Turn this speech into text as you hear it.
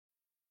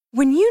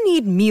When you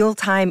need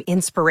mealtime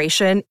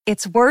inspiration,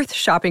 it's worth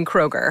shopping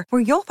Kroger,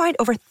 where you'll find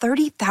over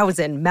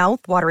 30,000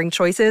 mouth-watering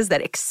choices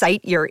that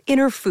excite your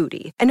inner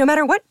foodie. And no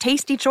matter what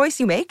tasty choice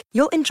you make,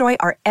 you'll enjoy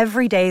our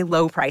everyday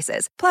low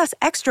prices, plus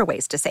extra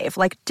ways to save,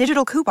 like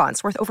digital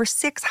coupons worth over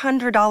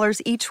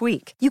 $600 each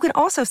week. You can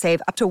also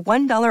save up to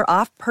 $1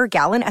 off per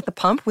gallon at the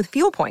pump with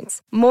fuel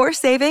points. More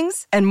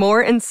savings and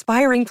more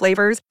inspiring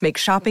flavors make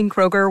shopping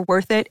Kroger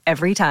worth it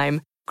every time.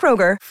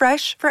 Kroger,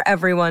 fresh for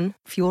everyone.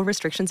 Fuel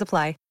restrictions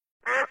apply.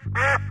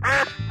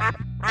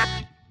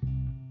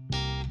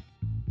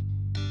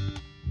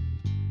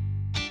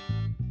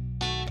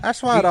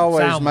 That's why it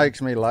always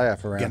makes me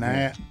laugh around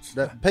here.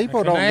 That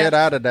people don't get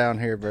out of down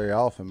here very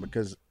often,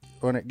 because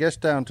when it gets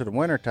down to the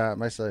wintertime,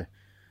 they say,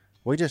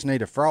 we just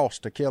need a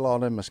frost to kill all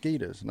them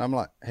mosquitoes. And I'm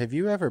like, have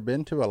you ever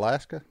been to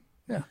Alaska?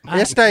 Yeah.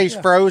 It stays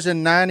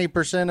frozen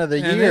 90% of the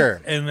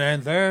year.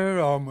 And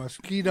there are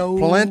mosquitoes.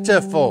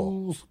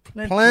 Plentiful.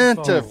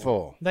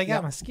 They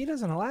got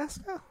mosquitoes in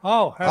Alaska?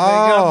 Oh,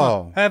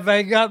 have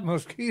they got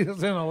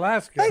mosquitoes in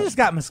Alaska? They just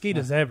got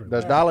mosquitoes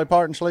everywhere. Does Dolly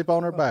Parton sleep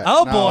on her back?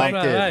 Oh, No, boy. I'm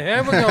kidding. Hey,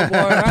 here we go,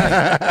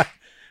 boy. Hey.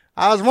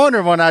 I was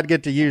wondering when I'd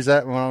get to use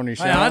that one on your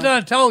show. Hey, I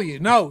done told you.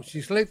 No,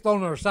 she sleeps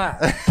on her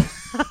side.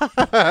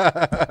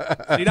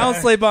 She don't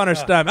sleep on her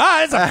stomach.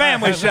 Oh, it's a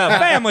family show.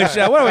 Family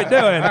show. What are we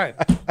doing? Right.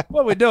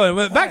 What are we doing?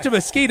 Back to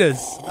mosquitoes.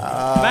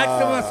 Back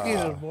to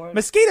mosquitoes, boy.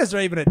 Mosquitoes are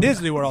even at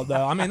Disney World,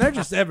 though. I mean, they're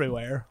just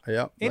everywhere.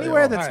 Yep,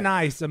 Anywhere that's Right.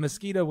 nice, a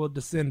mosquito will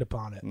descend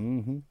upon it.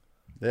 Mm-hmm.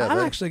 Yeah, I'm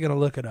actually going to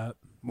look it up.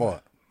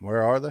 What?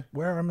 Where are they?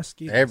 Where are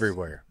mosquitoes?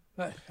 Everywhere.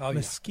 Oh, yeah.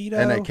 Mosquito.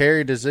 And they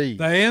carry disease.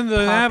 They in the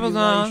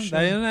Amazon. Population.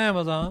 They in the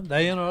Amazon.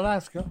 They in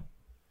Alaska.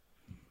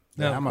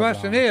 Now, the Amazon.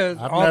 question is,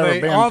 I've are never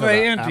they been are to they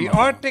the in the Amazon.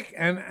 Arctic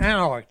and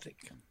Antarctic?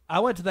 I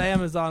went to the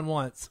Amazon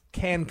once.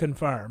 Can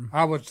confirm.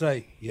 I would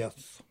say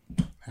yes.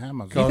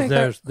 Amazon.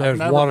 Because there's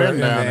never water been in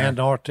the down there.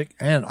 Antarctic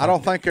and I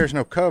don't think there's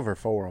no cover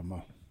for them,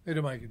 though.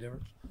 It'll make a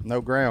difference.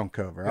 No ground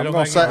cover. It'll I'm gonna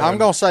make say no I'm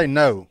gonna say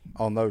no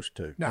on those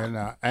two. No. In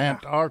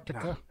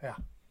Antarctica. Yeah,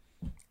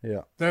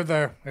 Yeah, they're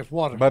there. It's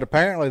water. but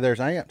apparently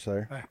there's ants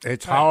there.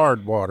 It's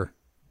hard water.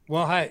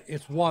 Well, hey,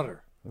 it's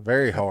water.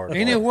 Very hard.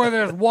 Anywhere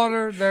there's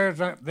water,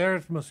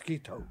 there's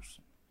mosquitoes.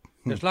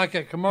 It's like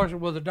a commercial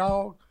with a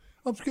dog.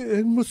 I'm scared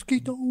of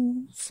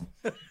mosquitoes.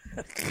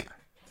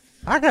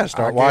 I gotta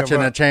start I watching give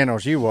the up.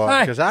 channels you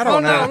watch, because I Hey,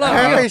 don't know look,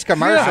 half look. these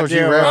commercials Yeah,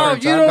 you I give up. Oh,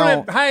 reference. you I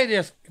don't. don't. Hey,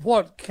 this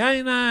what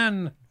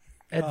canine?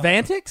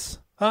 Advantix?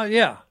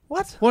 Yeah.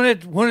 What? When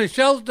it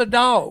shows the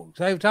dogs,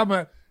 they were talking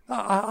about.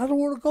 I don't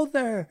want to go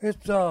there.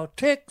 It's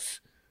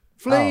ticks,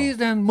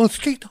 fleas, and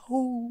mosquitoes.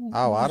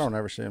 Oh, I don't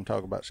ever see them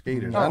talk about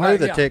mosquitoes. Oh, I knew hey,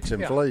 the yeah, its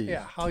and yeah, fleas.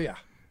 Yeah. Oh yeah.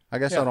 I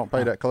guess I don't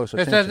pay that close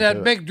It attention says to that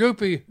it. big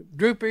droopy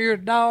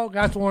eared dog.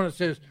 That's the one that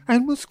says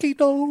and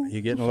mosquitoes.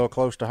 You're getting a little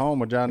close to home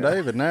with John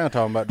David now,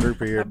 talking about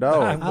droopy-eared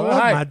dog. I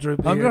love my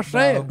droopy I'm just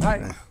saying.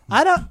 dog. Hey,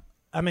 I don't.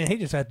 I mean, he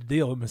just had to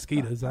deal with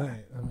mosquitoes. I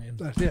mean,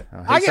 that's it.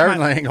 He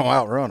certainly ain't gonna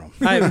outrun them.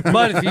 Hey,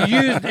 but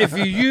if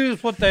you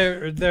use what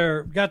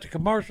they're got the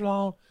commercial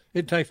on,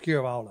 it takes care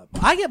of all of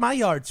them. I get my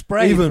yard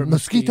sprayed Even for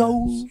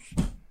mosquitoes.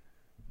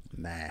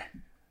 Nah,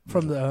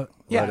 from the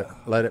yeah.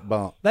 let it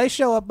bump. They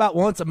show up about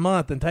once a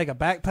month and take a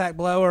backpack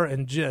blower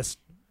and just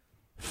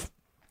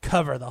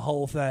cover the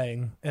whole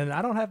thing. And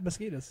I don't have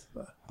mosquitoes.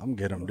 I'm gonna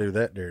get them to do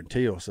that during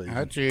teal season.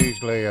 That's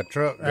usually a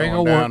truck Ain't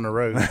going gonna down the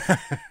road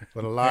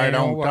with a light Ain't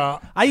gonna on work.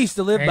 top. I used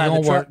to live Ain't by the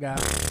gonna truck work. guy.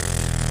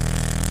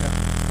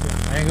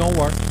 Ain't gonna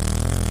work.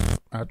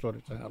 That's what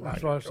it sounds like.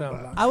 That's what it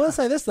sounds like. I will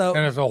say this though.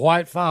 And it's a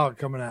white fog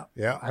coming out.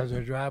 Yeah. As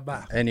they drive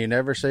by. And you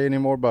never see any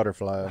more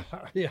butterflies.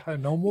 Yeah,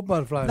 no more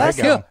butterflies. That's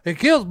It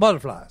kills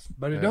butterflies,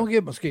 but it don't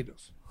get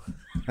mosquitoes.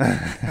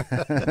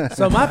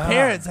 So my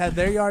parents had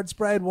their yard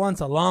sprayed once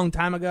a long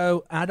time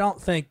ago. I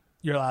don't think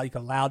you're like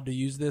allowed to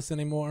use this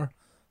anymore.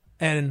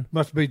 And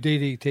Must be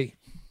DDT.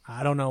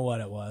 I don't know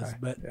what it was,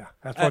 but Yeah,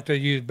 that's what they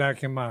used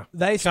back in my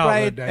they childhood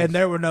sprayed days. and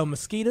there were no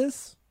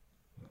mosquitoes.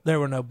 There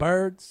were no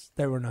birds.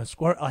 There were no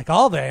squirrels. Like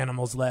all the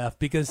animals left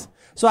because.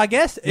 So I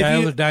guess if yeah, it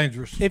you was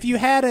dangerous. if you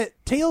had it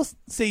teal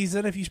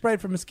season, if you sprayed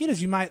for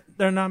mosquitoes, might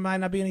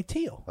not be any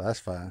teal. Well, that's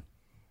fine.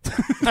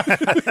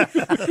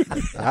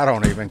 I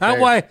don't even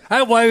care.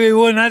 That way we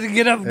wouldn't have to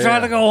get up and try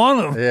to go on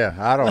them. Yeah,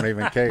 I don't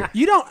even care.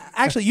 You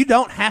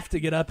don't have to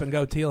get up and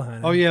go teal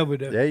hunting. Oh yeah, we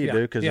do. Yeah, you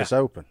do because yeah. it's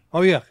open.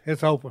 Oh yeah,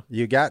 it's open.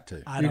 You got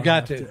to. I You don't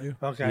got have to.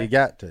 Okay. You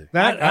got to.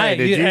 That, Hey,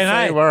 did you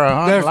and say where a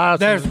hunt license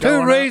there's is two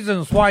going up?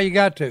 reasons why you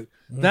got to.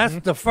 That's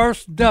the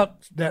first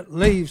duck that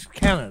leaves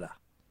Canada.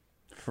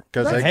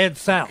 Because They head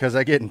south.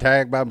 they're getting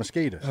tagged by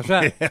mosquitoes. That's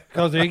right.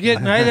 Because they're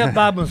getting ate up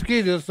by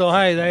mosquitoes, so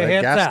hey, they They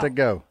head got south. to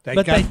go. They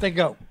But got to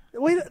go.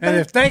 And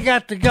if they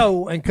got to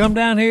go and come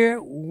down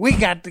here, we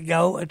got to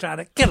go and try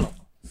to kill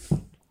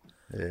them.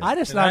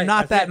 I'm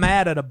not that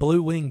mad at a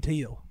blue-winged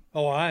teal.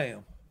 Oh, I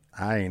am.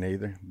 I ain't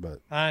either,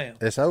 but I am.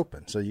 it's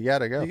open, so you got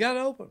to go. You got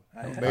to open.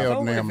 If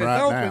building them it's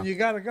right open, now. you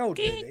got to go,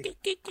 Diddy.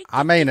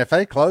 I mean, if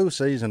they close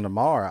season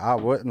tomorrow, I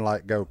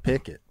wouldn't go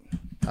pick it.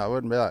 I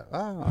wouldn't be like,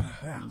 oh,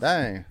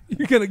 dang.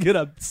 You're gonna get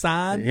a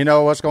sign. You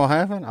know what's going to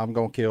happen? I'm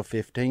going to kill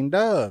 15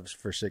 doves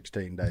for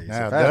 16 days.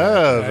 Now, If that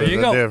doves There is you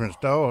a go. different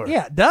story.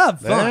 Yeah, dove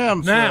fun.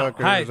 Them Now,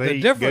 suckers hey, the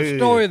eat different good.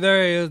 story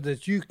there is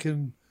that you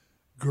can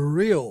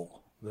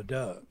grill the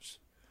doves.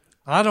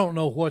 I don't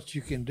know what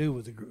you can do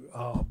with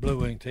the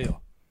blue-winged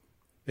teal,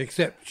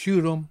 except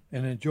shoot them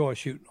and enjoy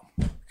shooting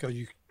them. Because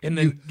And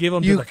then give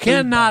 'em to You the food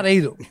cannot eat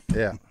them.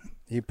 Yeah.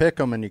 You pick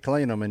them and you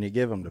clean them and you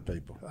give them to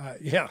people.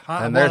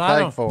 And they're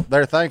thankful.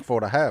 They're thankful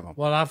to have them.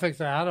 Well, I fix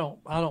that. I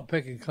don't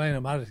pick and clean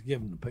them. I just give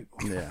them to people.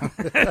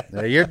 Yeah.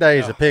 Now, your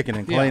days of picking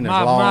and cleaning is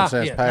long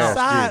since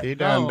past. You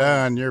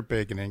done your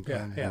picking and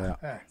cleaning.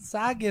 Yeah.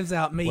 Si gives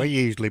out meat. We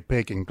usually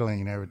pick and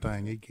clean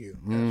everything he kills.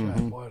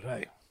 Boys,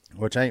 hey.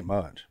 Which ain't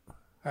much.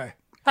 Hey.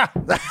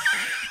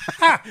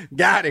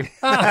 Got him.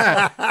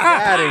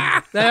 Got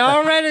him. They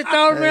already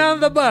thrown me on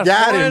the bus.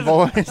 Got him,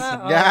 boys.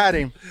 Got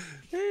him.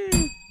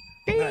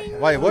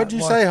 Wait, what'd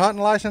you say?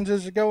 Hunting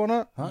licenses are going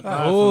up?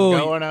 Oh,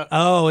 going up.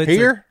 it's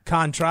Here? a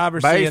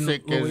controversy.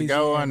 Basic in is Louisiana.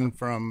 going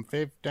from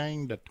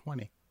 15 to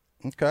 20.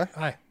 Okay.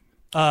 Hey.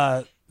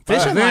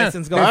 Fishing Then,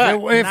 license goes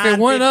if it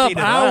went up, $9.50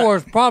 to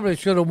ours probably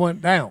should have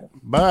went down.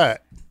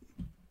 But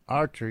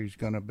archery's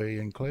going to be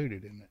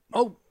included in it.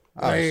 Oh,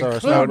 So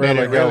it's included not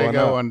really Really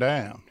going up.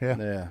 down. Yeah.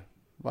 Yeah.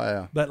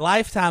 Wow. But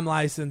lifetime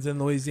license in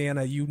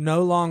Louisiana, you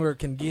no longer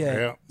can get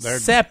Yeah, they're-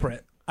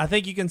 separate. I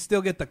think you can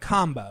still get the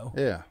combo.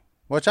 Yeah.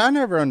 Which I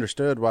never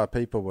understood why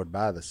people would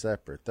buy the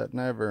separate. That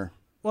never.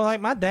 Well,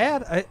 like my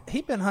dad,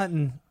 he'd been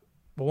hunting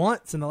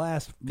once in the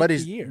last 50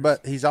 years.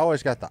 But he's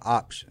always got the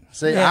option.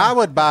 See, Yeah. I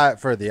would buy it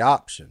for the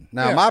option.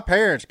 Now, Yeah. my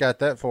parents got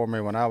that for me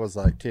when I was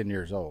like 10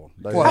 years old.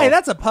 They Hey,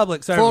 that's a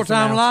public service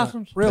Full-time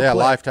announcement. license? Real yeah,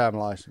 quick. lifetime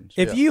license.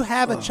 If yeah. you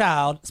have a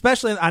child,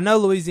 especially I know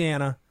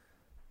Louisiana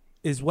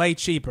is way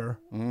cheaper.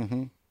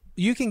 Mm-hmm.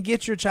 You can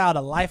get your child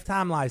a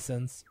lifetime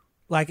license.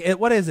 Like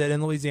what is it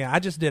in Louisiana? I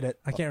just did it.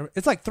 I can't remember.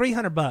 It's like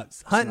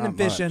 $300 hunting and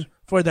not fishing much.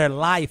 for their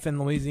life in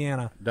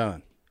Louisiana,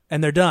 Done.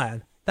 and they're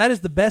done. That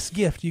is the best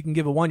gift you can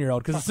give a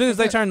 1-year-old because as soon as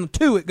they turn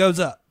 2, it goes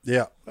up.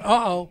 Yeah.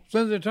 As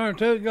soon as they turn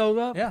 2, it goes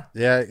up? Yeah.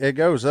 Yeah, it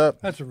goes up.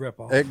 That's a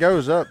ripoff. It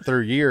goes up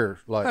through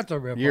That's a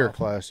rip year off.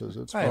 classes.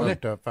 It's Hey, fun. leave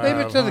to it to the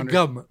 500.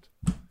 government.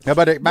 Yeah,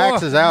 but it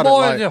maxes out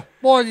boys, at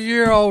like boys a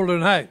year old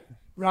and hey,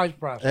 right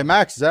price. it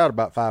maxes out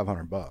about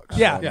 $500.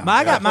 Yeah.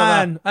 I got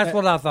mine. That's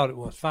what I thought it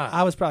was. Fine.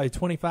 I was probably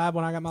 25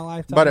 when I got my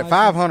lifetime. But at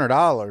license.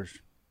 $500,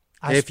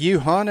 if you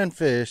hunt and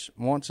fish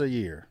once a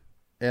year,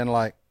 in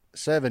like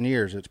 7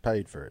 years, it's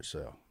paid for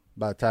itself.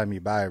 By the time you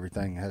buy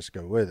everything that has to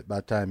go with it, by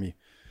the time you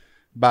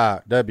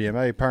buy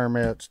WMA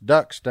permits,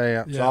 duck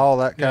stamps, Yeah. all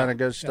that kind of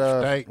good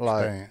stuff. Stake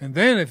Like, stand. and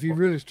then if you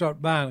really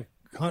start buying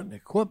hunting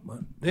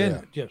equipment, then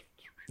it just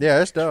yeah,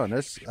 it's done.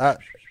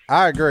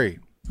 I agree.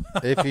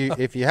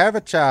 If you have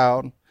a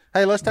child,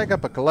 hey, let's take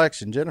up a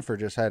collection. Jennifer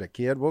just had a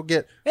kid. We'll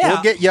get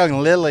young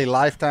Lily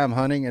lifetime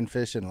hunting and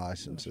fishing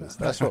licenses.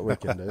 That's what we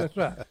can do. that's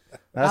right.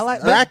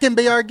 That can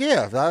be our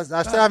gift. I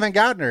still haven't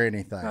gotten her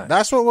anything.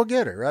 That's what we'll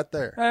get her right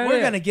there. We're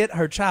going to get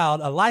her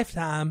child a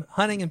lifetime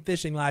hunting and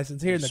fishing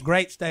license here in the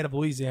great state of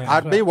Louisiana.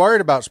 I'd be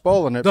worried about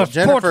spoiling it, The but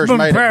Jennifer's sportsman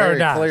made it very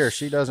paradise. clear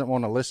she doesn't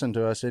want to listen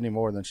to us any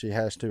more than she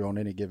has to on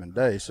any given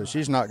day. So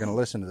she's not going to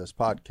listen to this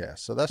podcast.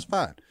 So that's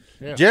fine.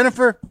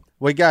 Jennifer,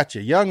 we got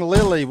you. Young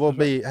Lily will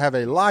have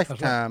a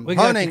lifetime We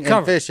got you hunting and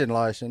covered. fishing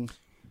license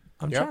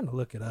I'm trying to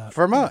look it up.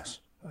 from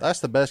us. That's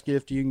the best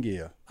gift you can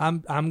give.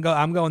 I'm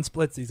going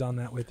splitsies on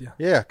that with you.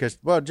 Yeah, because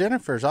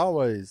Jennifer's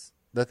always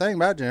the thing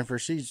about Jennifer.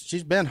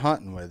 She's been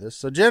hunting with us.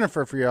 So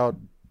Jennifer, for y'all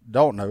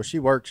don't know, she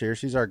works here.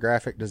 She's our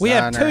graphic designer. We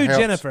have 2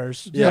 helps-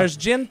 Jennifers. Yeah. There's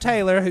Jen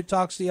Taylor who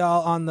talks to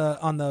y'all on the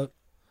on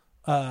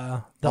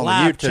live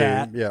YouTube.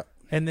 chat, Yeah,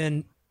 and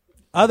then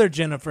other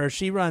Jennifer.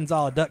 She runs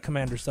all of Duck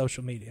Commander's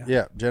social media.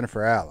 yeah,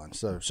 Jennifer Allen.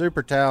 So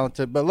super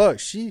talented. But look,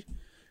 she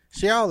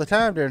all the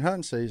time during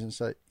hunting season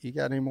say, "You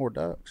got any more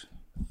ducks?"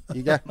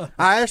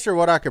 I asked her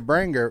what I could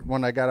bring her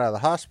when I got out of the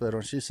hospital,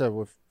 and she said,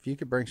 "Well, if you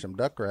could bring some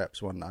duck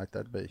wraps one night,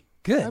 that'd be."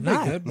 Good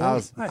night. Good, boy. I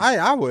was, hey,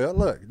 I will.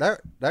 Look,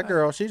 that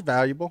girl, she's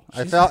valuable.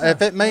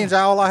 If it means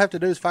all I have to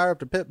do is fire up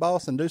the pit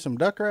boss and do some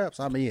duck wraps,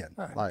 I'm in.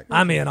 Like,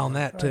 I'm in on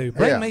that too.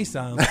 Bring Yeah. me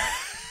some.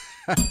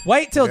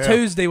 Wait till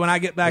Tuesday when I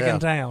get back in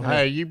town.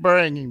 Hey, you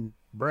bring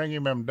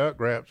him them duck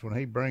wraps when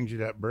he brings you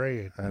that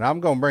bread. and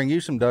I'm gonna bring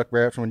you some duck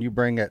wraps when you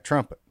bring that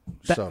trumpet.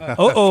 So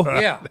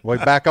Yeah. we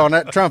back on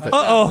that trumpet.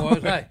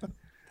 Boys, hey.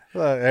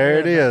 Look, there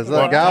it is.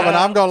 Look, Alvin,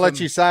 I'm gonna let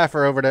you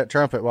cipher over that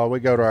trumpet while we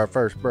go to our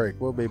first break.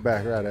 We'll be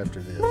back right after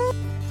this.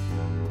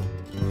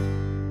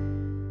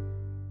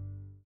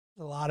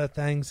 A lot of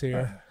things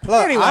here. Look,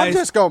 I'm Anyways,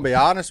 just gonna be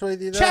honest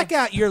with you. Though. check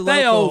out your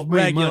They local owe me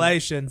money.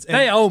 regulations.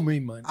 They owe me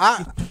money.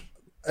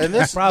 And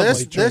this Probably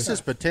true. this is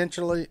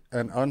potentially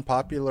an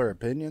unpopular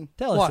opinion.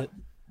 Tell us What? it.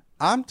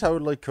 I'm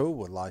totally cool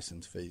with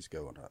license fees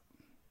going up.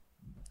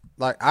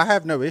 like I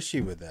have no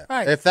issue with that.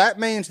 Right. If that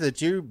means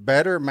that you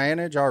better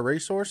manage our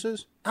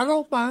resources, I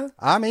don't mind.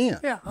 I'm in.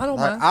 Yeah, I don't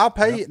Like, mind. I'll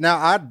pay you. Now,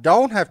 I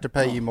don't have to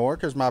pay you more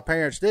because my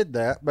parents did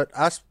that, but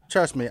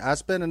trust me, I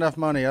spend enough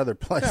money other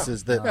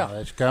places that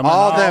It's coming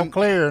all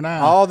clear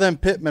now. all them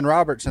Pittman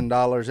Robertson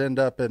dollars end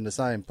up in the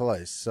same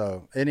place.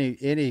 So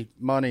any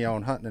money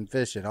on hunting and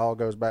fishing all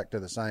goes back to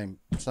the same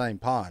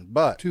pond.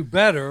 But To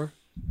better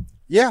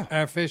yeah,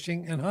 our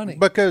fishing and hunting.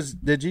 because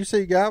did you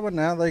see Godwin?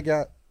 Now they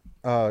got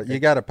you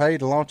got to pay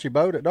to launch your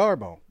boat at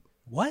Darbone.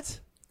 What?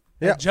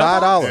 Yeah,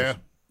 jump off? $5. Yeah.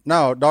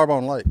 No,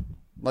 Darbone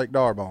Lake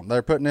Darbone.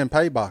 They're putting in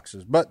pay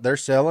boxes, but they're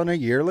selling a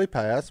yearly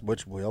pass,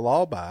 which we'll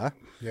all buy.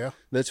 Yeah.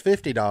 That's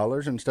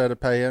 $50 instead of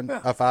paying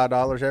a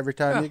 $5 every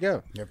time you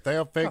go. If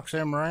they'll fix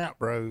them ramp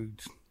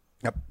roads.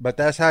 Yep. But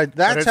that's how it's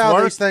these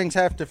worth- things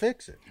have to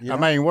fix it. you I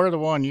know? mean, we're the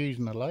one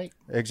using the lake.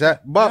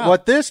 Exactly. But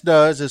what this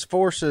does is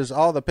forces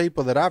all the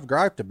people that I've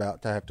griped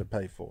about to have to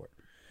pay for it.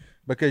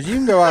 Because you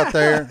can go out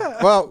there,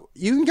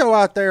 you can go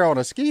out there on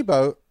a ski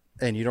boat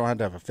and you don't have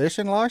to have a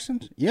fishing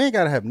license. You ain't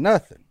got to have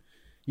nothing.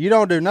 You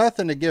don't do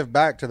nothing to give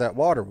back to that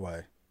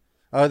waterway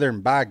other than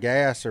buy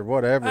gas or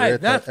whatever Hey,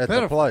 at that's the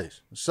pitiful.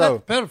 place. So,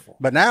 That's pitiful.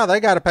 But now they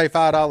got to pay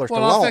 $5 to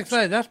Well, I was launch.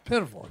 say that's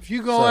pitiful. If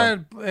you go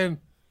ahead and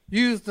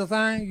use the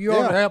thing, you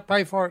ought to Yeah. help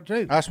pay for it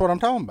too. That's what I'm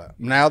talking about.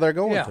 Now they're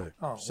going Yeah. to.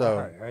 Oh, So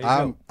well, there you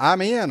go.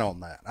 I'm in on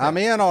that. I'm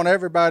in on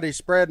everybody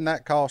spreading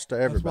that cost to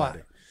everybody.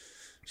 right.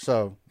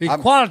 So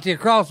Equality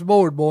across the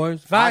board,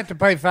 boys. If I have to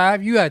pay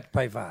 $5, you have to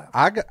pay $5.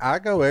 I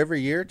go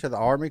every year to the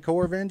Army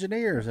Corps of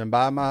Engineers and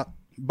buy my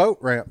boat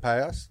ramp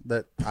pass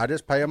that I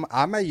just pay them.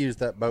 I may use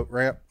that boat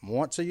ramp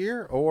once a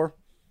year or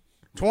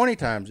 20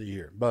 times a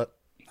year, but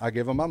I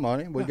give them my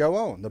money. We go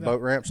on. The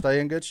boat ramp stay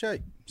in good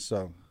shape.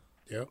 So,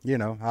 Yep. you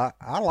know,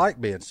 I like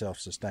being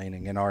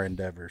self-sustaining in our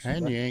endeavors.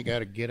 And you ain't got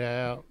to get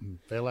out and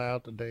fill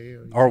out the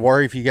deal. Or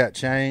worry if you got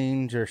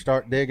change or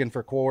start digging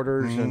for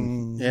quarters.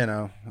 And, you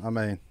know, I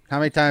mean, how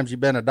many times you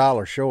been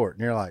 $1 short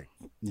and you're like,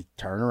 you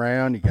turn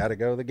around, you got to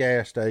go to the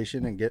gas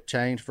station and get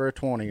change for a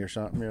 20 or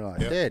something. You're like,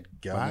 dead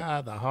gum.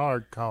 Buy the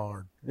hard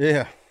card.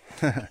 Yeah.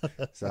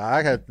 So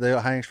I got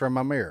the hangs from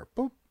my mirror.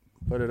 Boop,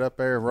 put it up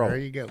there and roll. There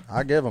you go.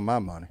 I give them my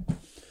money.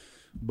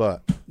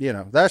 But, you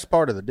know, that's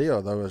part of the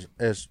deal, though,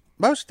 is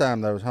most of the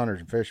time, those hunters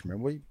and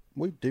fishermen,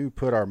 we do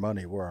put our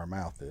money where our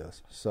mouth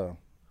is. So,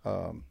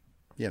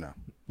 you know,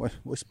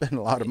 we spend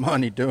a lot of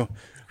money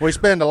we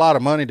spend a lot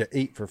of money to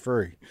eat for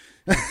free.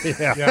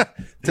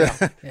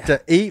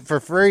 To eat for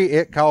free,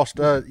 it costs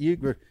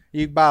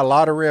you buy a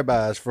lot of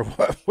ribeyes for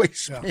what we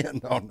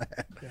spend on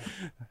that.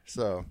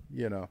 So,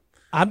 you know.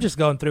 I'm just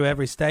going through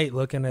every state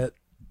looking at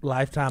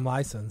lifetime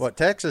license. What,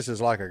 Texas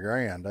is like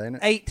 $1,000, ain't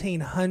it?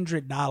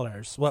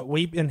 $1,800. What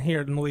we've been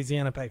here in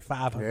Louisiana pay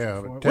 $500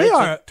 Yeah, for.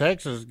 but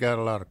Texas got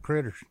a lot of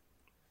critters.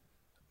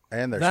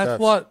 And their That's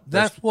stuff's-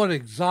 that's what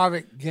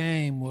exotic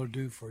game will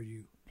do for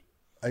you.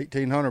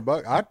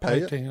 $1,800. I'd pay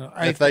it 18,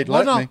 if they'd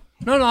let me.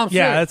 No, I'm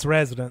Yeah, serious. that's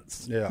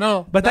residents. Yeah.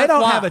 No, But they that's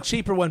don't why- have a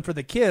cheaper one for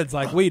the kids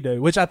like we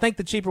do, which I think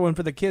the cheaper one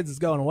for the kids is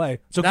going away.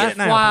 So get That's it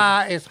now.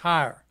 why it's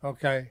higher,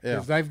 okay? Yeah.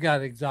 Because they've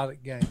got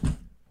exotic game.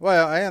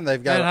 Well, and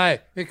they've got And hey,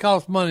 it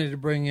costs money to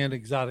bring in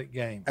exotic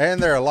game.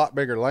 and they're a lot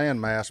bigger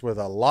landmass with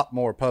a lot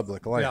more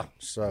public land. Yeah.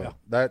 So Yeah.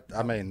 that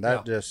I mean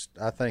that Yeah. just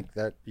I think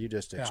that you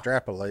just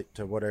extrapolate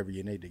to whatever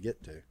you need to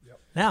get to.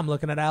 Now I'm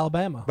looking at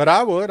Alabama. But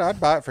I'd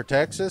buy it for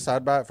Texas.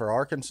 I'd buy it for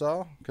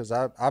Arkansas because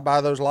I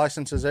buy those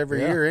licenses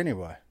every year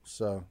anyway.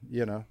 So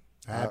you know,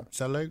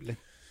 Absolutely.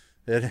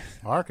 it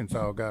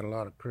Arkansas got a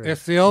lot of critters.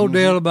 It's the old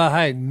deal about,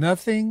 hey,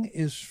 nothing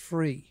is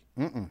free.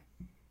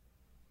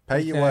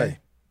 pay your Okay? way.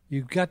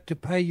 You've got to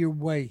pay your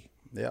way.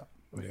 Yeah,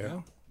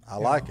 Yeah. I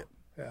like it.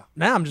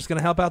 Now I'm just going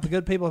to help out the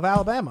good people of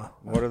Alabama.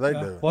 What are they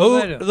doing? What do Oh,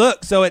 they do?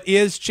 look, so it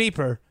is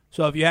cheaper.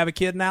 So if you have a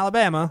kid in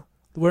Alabama,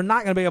 we're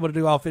not going to be able to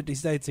do all 50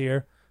 states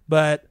here,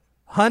 but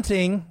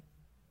hunting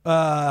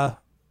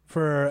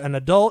for an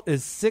adult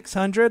is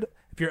 $600.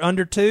 If you're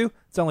under 2,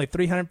 it's only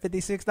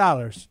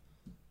 $356.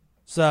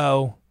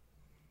 So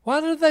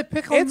Why did they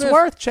pick on it's this?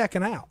 worth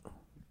checking out.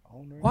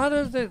 Why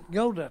does it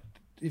go to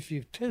if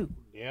you 2?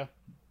 Yeah.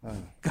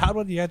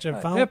 Godwin, you got your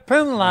phone? They're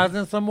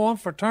penalizing someone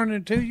for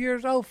turning 2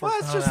 years old for Well,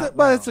 it's crying just, out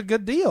well, loud. it's a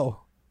good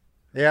deal.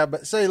 Yeah,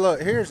 but see,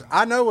 look,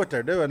 I know what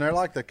they're doing. They're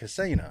like the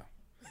casino.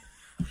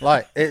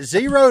 Like at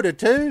 0 to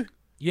 2,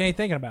 You ain't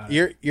thinking about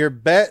it. you're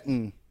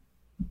betting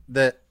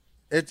that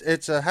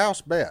it's a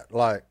house bet.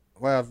 Like,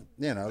 well,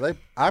 you know,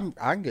 I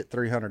can get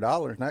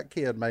 $300 and that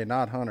kid may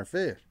not hunt or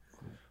fish.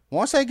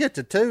 Once they get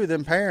to 2,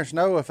 then parents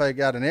know if they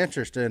got an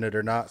interest in it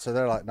or not. So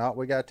they're like, no,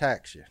 we got to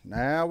tax you.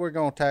 Now we're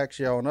going to tax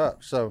you on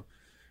up. So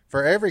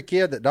for every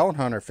kid that don't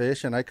hunt or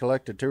fish and they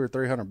collected $200 or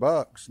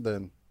 $300,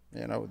 then,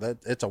 you know, that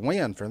it's a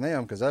win for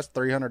them because that's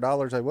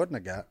 $300 they wouldn't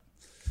have got.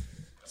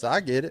 So I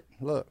get it.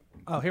 Look,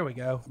 Oh, here we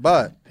go.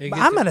 but He But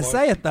gets I'm it, going to boy.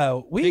 say it,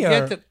 though. He We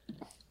gets are it.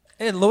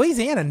 in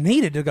Louisiana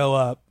needed to go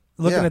up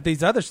looking Yeah. at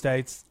these other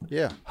states.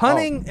 yeah,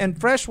 Hunting and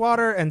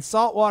freshwater and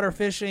saltwater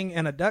fishing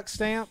and a duck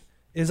stamp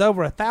is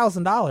over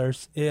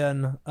 $1,000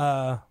 in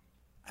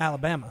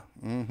Alabama.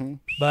 Mm-hmm.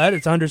 But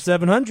it's under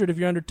 $700 if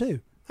you're under 2.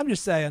 I'm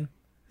just saying,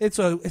 It's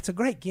a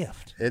great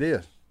gift. It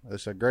is.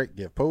 It's a great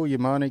gift. Pool your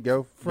money,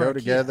 go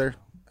together,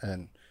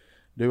 and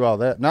do all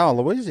that. No,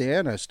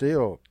 Louisiana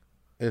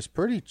is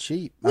pretty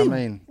cheap. I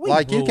mean,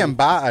 you can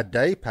buy a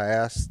day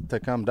pass to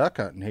come duck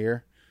hunting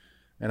here,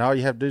 and all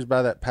you have to do is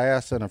buy that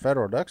pass in a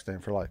federal duck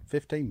stand for like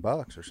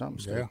 $15 or something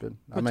stupid.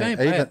 I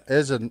mean, even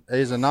as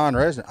a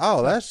non-resident,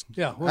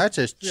 that's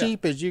as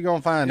cheap as you're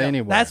gonna find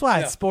anywhere. That's why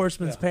it's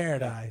Sportsman's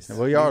Paradise.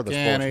 We are the Sportsman's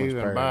Paradise. You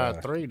can't even buy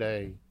a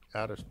 3-day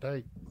out of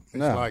state. It's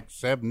like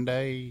 7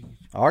 days.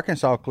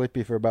 Arkansas clip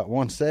you for about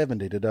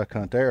 $170 to duck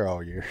hunt there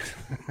all year.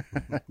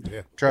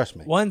 Trust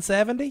me.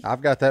 $170?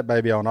 I've got that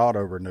baby on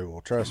auto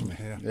renewal. Trust me.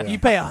 Yeah. You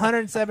pay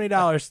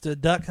 $170 to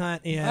duck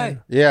hunt in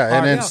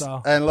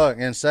Arkansas. And look,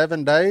 in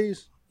 7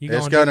 days,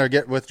 it's going to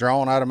get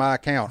withdrawn out of my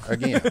account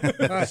again.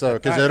 So,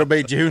 because it'll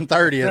be June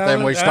 30th,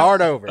 and we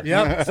start over.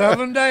 Yep,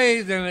 7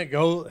 days, and it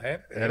goes.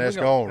 And it's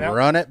going to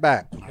run it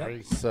back.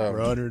 Yep. So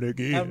run it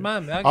again.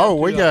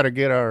 We got to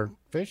get our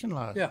fishing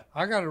license. Yeah,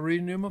 I got to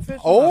renew my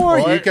fishing license. Or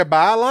you could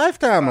buy a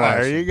lifetime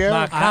license. There you go.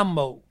 My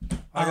combo.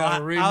 I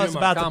was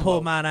about to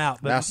pull mine out.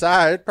 But now, Si,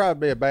 it'd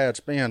probably be a bad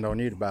spend on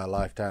you to buy a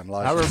lifetime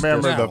license. I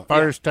remember the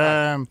first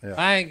time.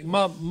 I ain't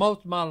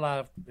most of my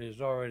life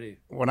is already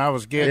when I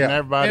was getting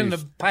everybody's in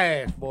the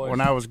past, boys. When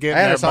I was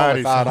getting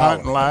everybody's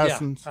hunting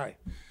license,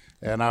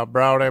 and I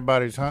brought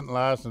everybody's hunting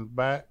license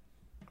back.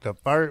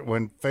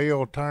 When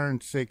Phil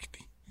turned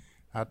 60,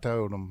 I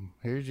told him,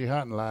 "Here's your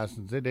hunting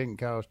license. It didn't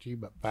cost you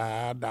but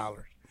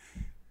 $5."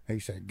 He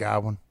said,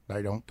 "Godwin,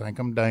 they don't think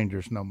I'm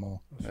dangerous no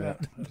more." Yeah.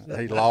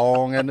 He's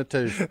long in the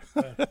tooth.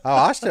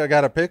 I still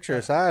got a picture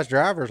of Si's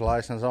driver's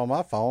license on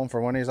my phone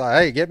for when he's like,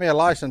 "Hey, get me a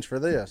license for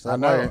this." That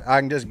way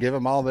I can just give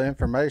him all the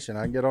information.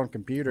 I can get on the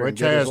computer and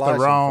get his license. Which has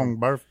the wrong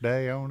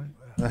birthday on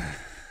it.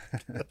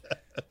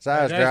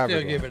 Si's driver's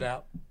still give it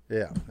out.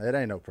 Yeah, it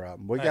ain't no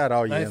problem. We got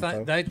all your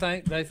info. They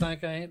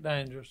think I ain't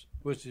dangerous,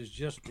 which is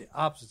just the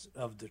opposite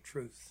of the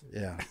truth.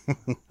 Yeah,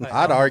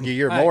 I'd argue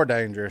you're more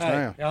dangerous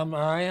now.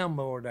 I am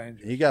more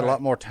dangerous. You got a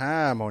lot more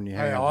time on your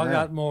hands. I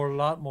got a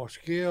lot more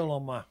skill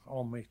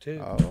on me too.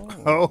 He's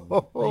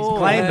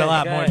claimed a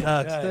lot more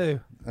ducks too.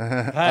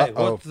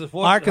 What's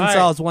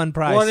Arkansas's one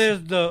price. What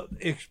is the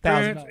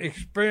experience?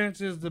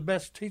 Experience is the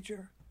best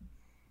teacher.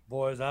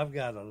 Boys, I've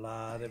got a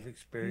lot of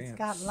experience. He's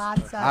got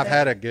lots of I've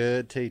had a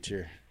good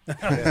teacher.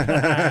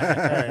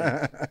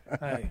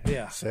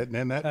 Sitting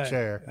in that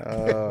chair.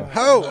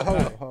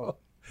 All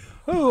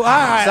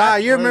right.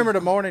 Si, you remember the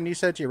morning you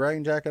set your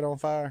rain jacket on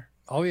fire?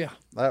 Oh yeah,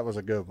 that was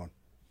a good one.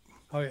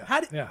 Oh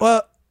yeah.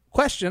 Well,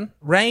 question: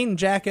 rain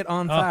jacket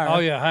on fire? Oh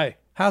yeah. Hey,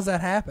 how's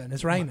that happen?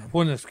 It's raining.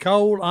 When it's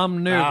cold,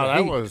 I'm near the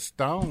heat. That was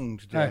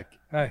Stone's jacket.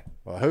 Hey.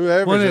 Well,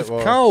 whoever when it's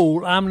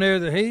cold, I'm near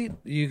the heat.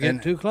 You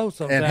get too close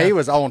sometimes. And he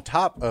was on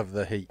top of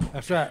the heat.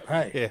 That's right.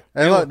 Hey. Yeah.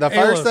 And look, the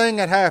first thing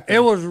that happened. It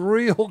was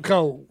real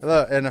cold.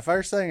 Look, and the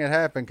first thing that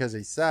happened, because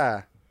he's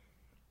Si,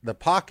 the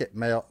pocket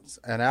melts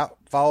and out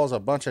falls a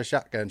bunch of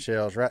shotgun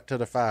shells right to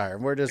the fire.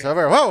 And we're just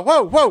over,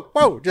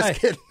 whoa, just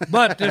kidding.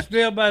 But they're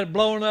still about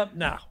blowing up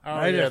now.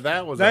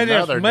 That was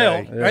another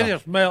day. They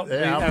just melt.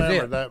 Yeah, I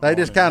remember that. They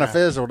just kind of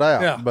fizzled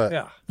out. Yeah,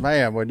 but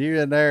man, when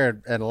you're in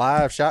there and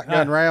live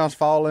shotgun rounds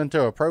fall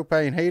into a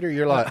propane heater,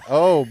 you're like,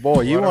 oh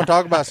boy, you want to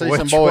talk about see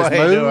some boys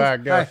move? Do I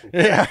go?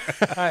 Yeah.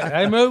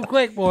 They move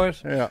quick,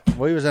 boys. Yeah,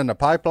 we was in the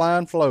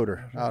pipeline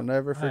floater. I'll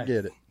never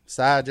forget it.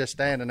 Si just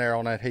standing there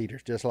on that heater,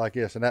 just like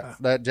this, and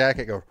that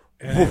jacket goes.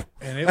 And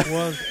it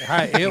was,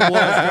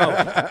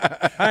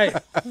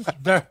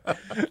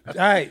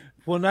 cold.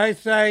 When they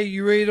say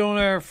you read on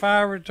there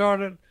fire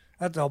retardant,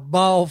 that's a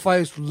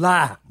bald-faced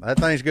lie. That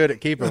thing's good at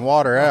keeping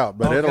water out,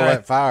 but it'll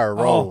let fire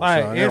roll.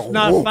 It's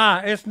not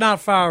fire. It's not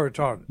fire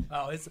retardant.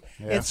 Oh, it's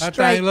that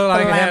straight thing looked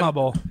like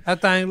flammable. That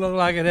thing looked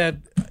like it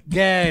had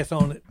gas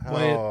on it.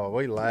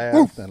 We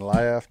laughed and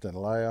laughed and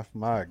laughed.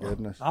 My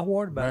goodness. I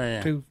worried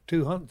about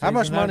 200. How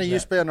much money you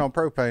spend on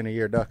propane a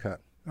year duck hunt?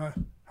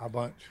 A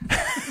bunch.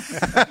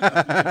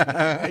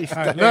 He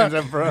stands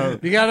up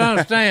front. You got to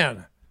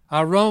understand,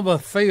 I run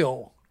with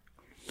Phil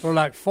for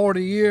like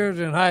 40 years,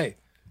 and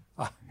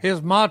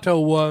his motto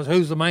was,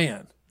 "Who's the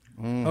man?"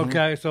 Mm-hmm.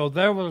 Okay, so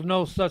there was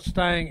no such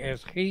thing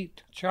as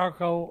heat,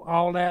 charcoal,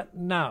 all that.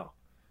 No.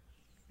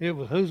 It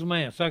was, who's the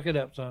man? Suck it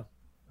up, son.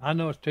 I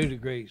know it's 2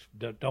 degrees.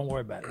 Don't worry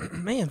about it.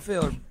 Me and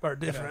Phil are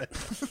different.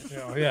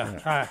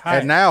 Yeah.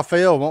 And now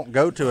Phil won't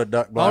go to a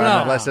duck blind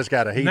unless it's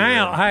got a heater.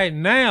 Now,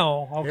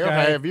 okay. He'll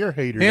have your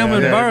heater. Him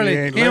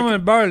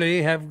and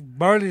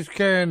Burley's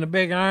carrying the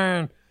big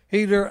iron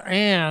heater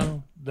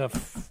and the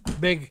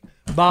big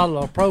bottle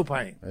of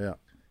propane. Yeah.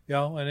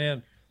 And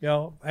then,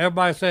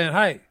 everybody's saying,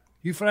 "Hey,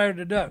 you flared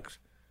the ducks."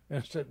 And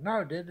I said,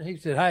 "No, didn't." He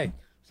said, "Hey,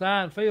 Si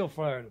and Phil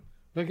flared them.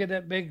 Look at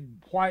that big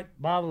white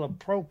bottle of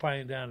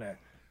propane down there."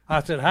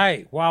 I said,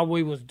 "Hey, while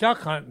we was duck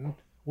hunting,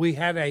 we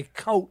had a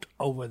coat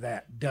over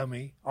that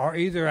dummy, or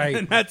either a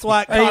and that's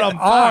why it caught on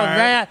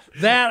fire.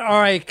 That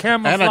or a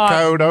camouflage and a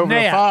coat over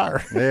net. the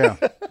fire."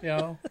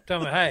 Yeah. Tell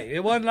me, hey,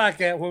 it wasn't like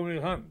that when we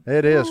were hunting.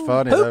 It is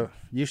funny though.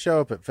 You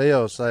show up at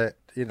Phil's, say,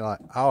 like,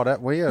 oh,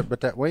 that wind, but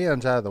that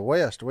wind's out of the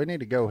west. We need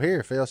to go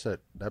here. Phil said,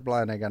 that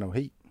blind ain't got no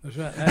heat. That's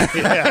right.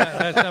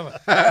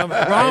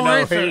 Wrong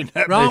answer.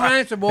 Wrong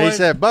answer, boy. He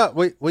said, but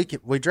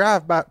we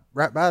drive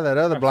right by that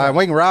other blind.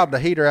 We can rob the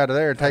heater out of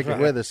there and take it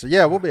with us. So,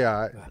 yeah, we'll be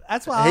all right.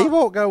 That's why he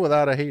won't go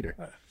without a heater.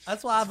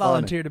 That's why I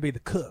volunteer to be the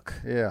cook.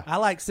 Yeah. I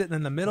like sitting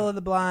in the middle of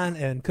the blind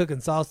and cooking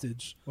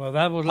sausage. Well,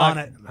 that was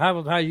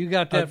how you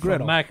got that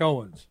from Mac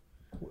Owens.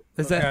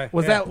 Was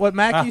that what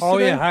Mac used to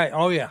do?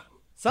 Yeah.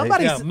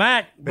 Somebody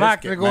Mac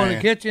liked to go in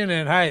the kitchen,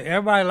 and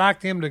everybody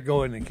liked him to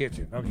go in the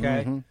kitchen.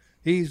 Okay. Mm-hmm.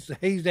 He's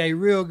a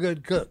real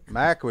good cook.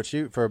 Mac would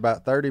shoot for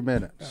about 30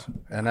 minutes,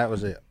 and that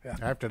was it. Yeah.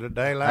 After the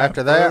daylight.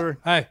 After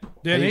that,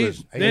 then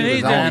he's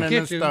in the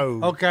kitchen.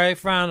 Okay,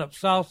 frying up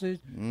sausage,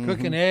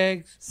 cooking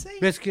eggs,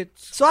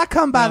 biscuits. So I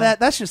come by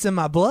that. That's just in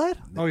my blood.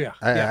 Oh yeah,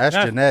 that's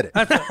genetic.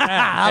 That's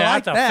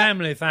a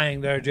family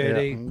thing there,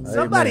 JD. Yeah.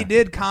 Somebody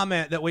did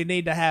comment that we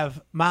need to have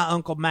my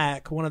Uncle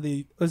Mac,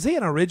 was he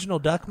an original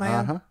Duck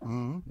Man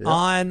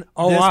on this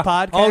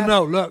podcast? Oh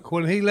no, look,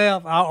 when he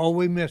left,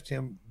 we missed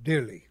him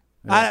dearly.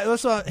 He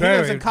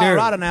lives in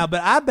Colorado now,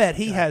 but I bet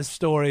he has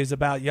stories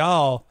about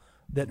y'all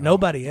that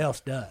nobody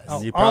else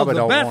does. You probably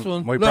don't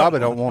want. We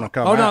probably don't want to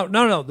come out.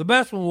 No. The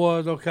best one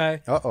was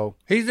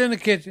he's in the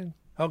kitchen.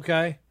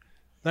 Okay,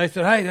 they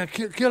said, "Hey,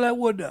 kill that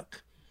wood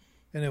duck,"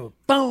 and it was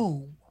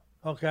boom.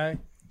 Okay,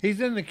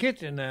 he's in the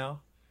kitchen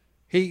now.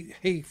 He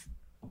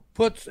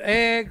puts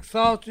egg,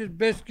 sausage,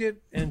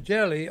 biscuit, and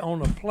jelly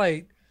on a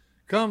plate.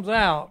 Comes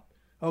out.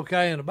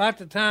 Okay, and about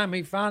the time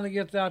he finally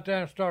gets out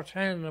there and starts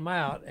handing them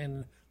out,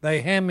 and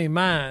they hand me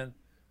mine,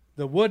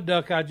 the wood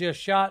duck I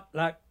just shot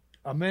like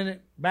a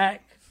minute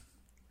back,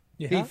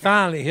 he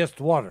finally hits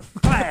the water.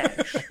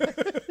 Flash!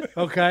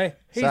 Okay?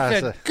 He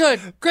said, good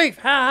grief,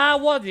 how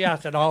high was he? I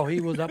said, he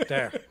was up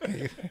there.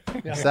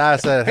 So I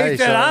said, hey, he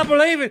said, I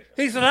believe it.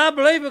 He said, I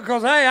believe it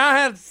because, I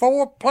had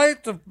 4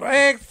 plates of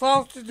eggs,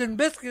 sausage, and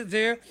biscuits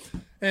here.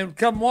 And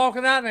come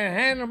walking out and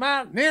hand them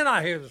out, and then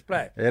I hear the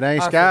splash. It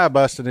ain't sky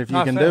busting if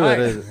you can do it,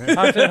 is it?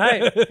 I said,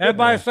 hey,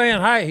 everybody's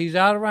saying, hey, he's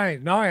out of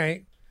range. No, he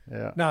ain't.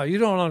 Yeah. No, you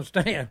don't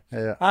understand.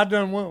 Yeah. I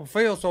done went with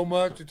Phil so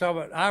much to talk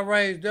about. I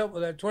raised up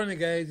with that 20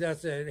 gauge. I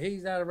said,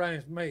 he's out of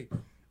range for me.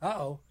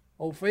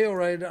 Old Phil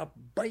raised up.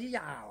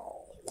 Bow.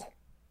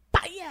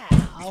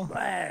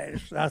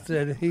 Splash. I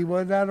said, he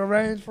wasn't out of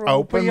range for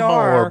open PR.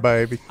 bore,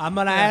 baby. I'm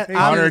going to ask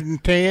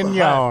 110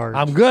 yards.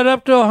 I'm good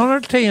up to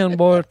 110,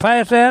 boys.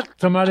 Pass that,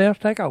 somebody else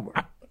take over.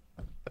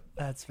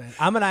 That's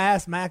fantastic. I'm going to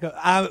ask Mac.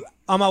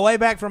 On my way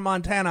back from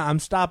Montana, I'm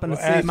stopping to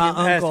see my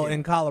uncle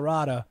in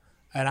Colorado,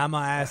 and I'm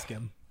going to ask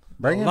him.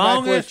 Bring him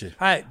back with you.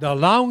 Hey, the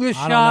longest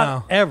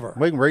shot ever.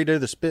 We can redo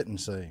the spitting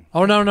scene.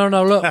 Oh, no.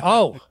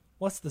 Look.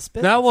 What's the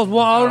spitting That was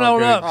one. Oh, no,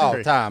 look.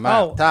 Oh, time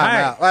out.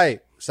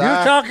 Hey. You're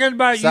talking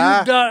about you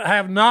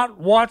have not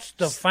watched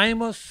the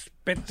famous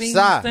spitting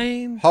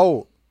scene?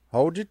 Hold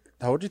your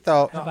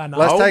thought.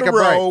 Let's take a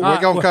break.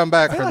 We're going to come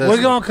back for this.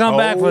 We're going to come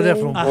back for this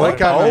one. We're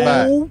coming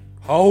back.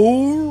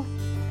 Hold.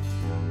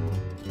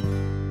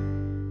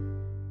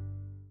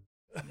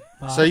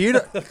 So you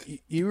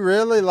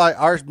really like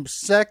our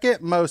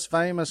second most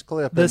famous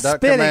clip in Duck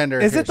Commander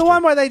history. Is it the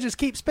one where they just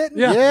keep spitting?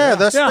 Yeah,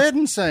 the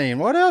spitting scene.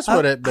 What else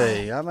would it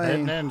be? I mean,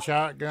 and then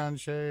shotgun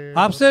shells.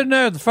 I'm sitting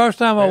there the first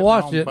time I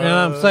watched it, and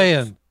I'm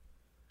saying,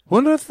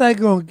 wonder if they're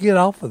going to get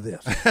off of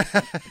this.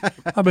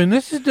 I mean,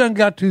 this has done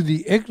got to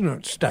the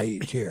ignorant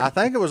stage here. I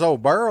think it was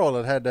old Burl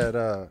that had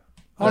that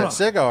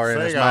cigar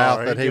in his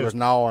mouth that he was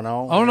gnawing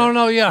on. Oh,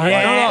 no,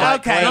 yeah.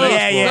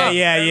 Okay,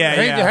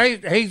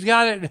 yeah. He's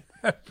got it.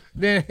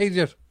 Then he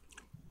just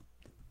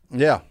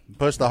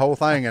puts the whole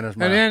thing in his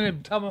mouth. And then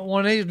he tell me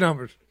one of these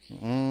numbers.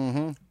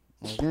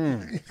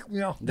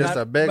 Just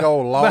a big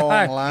old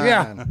long line.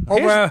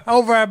 Yeah,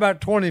 over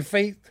about 20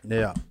 feet.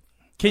 Yeah.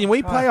 Can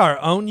we play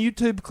our own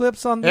YouTube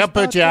clips on this? They'll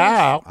put you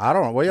out. I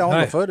don't know. We own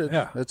the footage.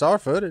 Yeah. It's our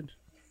footage.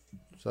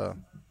 So,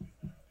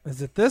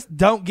 is it this?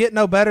 Don't get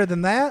no better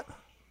than that.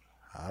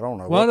 I don't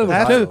know. Well,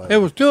 it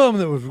was two of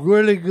them that was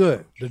really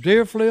good. The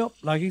deer flip,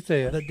 like he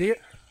said. The deer.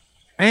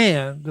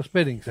 And the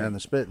spitting scene. And the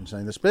spitting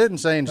scene. The spitting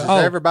scene is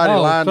everybody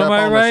lined up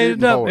on the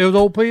shooting port. It was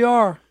old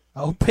PR.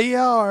 Oh,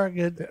 PR.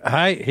 Good.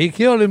 Hey, he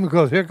killed him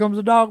because here comes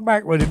the dog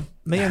back with him.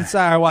 Me and Si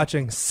are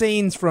watching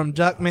scenes from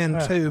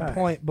Duckman 2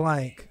 Point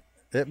Blank.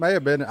 It may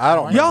have been. I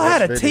don't know. Y'all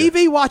had a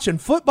TV watching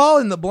football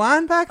in the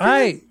blind back then?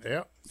 Hey.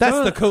 Yep.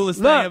 That's the coolest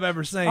thing I've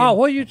ever seen. Oh,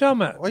 what are you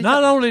talking about?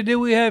 Not only do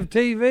we have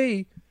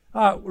TV,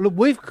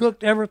 we've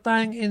cooked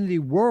everything in the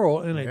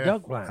world in a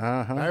duck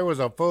blind. There was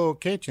a full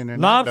kitchen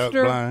in that duck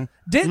blind.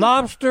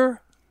 Lobster,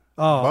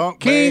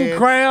 king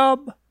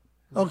crab,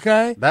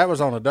 okay. That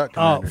was on a Duck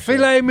Commander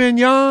filet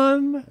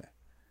mignon.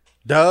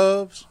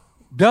 Doves.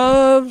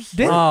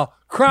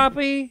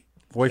 Crappie.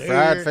 We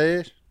fried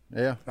fish.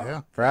 Yeah.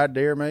 Fried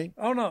deer meat.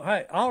 Oh, no.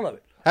 Hey, all of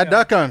it. That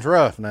duck hunt's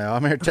rough now.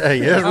 I'm here to tell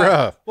you. It's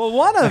rough. Well,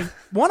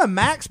 one of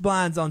Mac's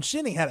blinds on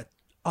Shinny had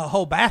a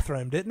whole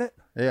bathroom, didn't it?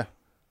 Yeah.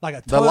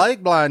 Like the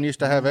lake blind used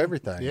to have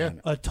everything. Yeah.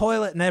 A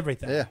toilet and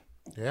everything. Yeah.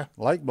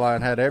 Lake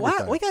blind had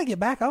everything. We got to get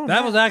back on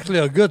that. That was actually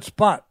a good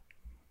spot.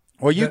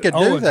 Well, you could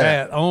do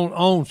that.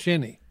 On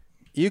Shinny.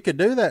 you could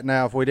do that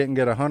now if we didn't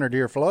get a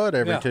 100-year flood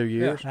every 2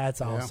 years.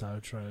 That's also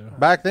true.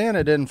 Back then,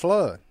 it didn't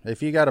flood.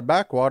 If you got a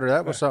backwater,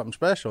 that was something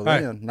special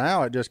then.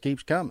 Now it just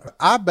keeps coming.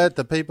 I bet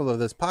the people of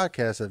this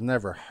podcast have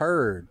never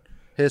heard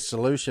his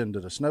solution to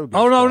the snow goose.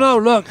 Oh, no.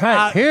 Look,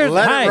 here's...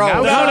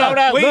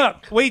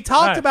 Look. We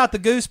talked about the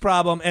goose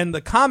problem, and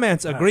the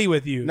comments agree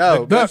with you.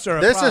 No, this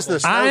is the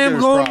snow I am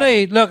goose going to problem.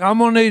 need... Look, I'm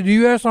going to need the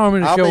U.S.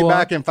 Army to show up. I'll be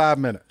back in 5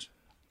 minutes.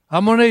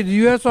 I'm going to need the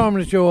U.S.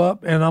 Army to show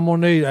up, and I'm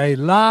going to need a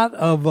lot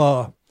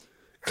of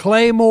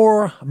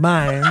Claymore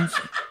mines.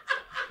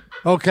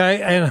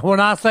 Okay, and when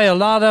I say a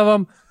lot of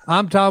them,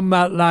 I'm talking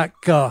about like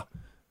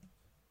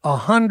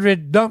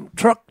 100 dump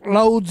truck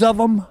loads of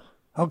them.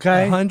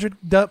 Okay, 100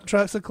 dump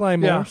trucks of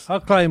Claymores. Yeah,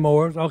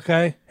 Claymores.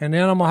 Okay, and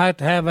then I'm going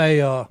to have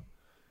a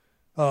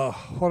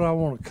what do I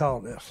want to call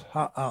this?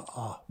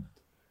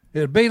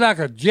 It'd be like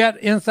a jet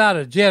inside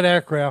a jet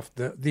aircraft.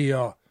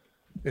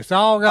 It's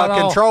all got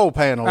a control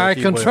panel. A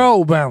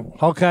control panel,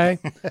 okay.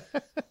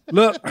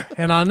 Look,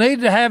 and I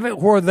need to have it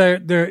where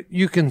they're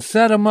you can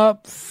set them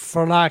up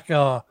for like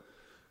have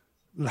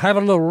a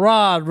little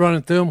rod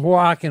running through them where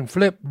I can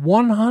flip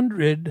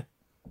 100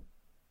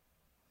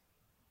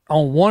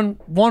 on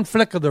one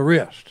flick of the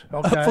wrist.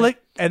 Okay, a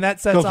flick, and that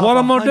sets. Because what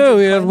I'm gonna do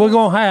is we're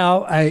gonna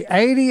have a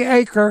 80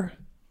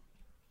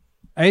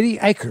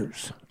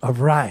 acres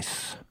of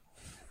rice.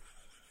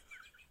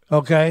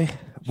 Okay.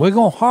 We're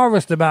going to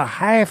harvest about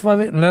half of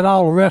it and let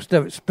all the rest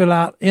of it spill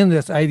out in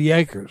this 80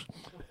 acres.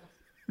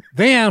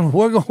 Then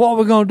what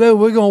we're going to do,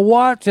 we're going to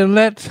watch and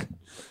let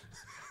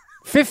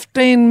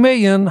 15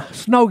 million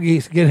snow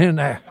geese get in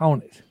there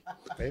on it.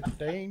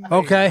 15 million.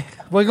 Okay.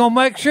 We're going to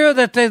make sure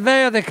that they're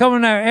there. They come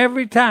in there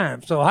every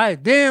time. So, hey,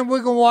 then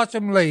we're going to watch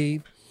them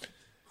leave.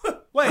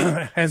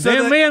 Wait. And so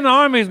then me and the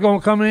Army is going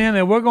to come in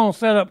and we're going to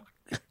set up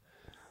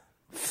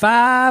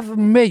 5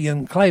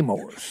 million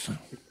Claymores.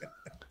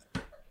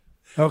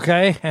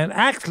 Okay, and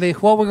actually,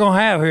 what we're going to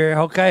have here,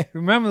 okay,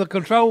 remember the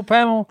control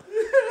panel?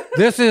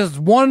 This is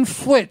one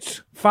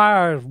switch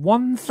fires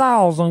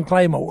 1,000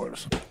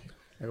 Claymores.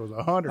 It was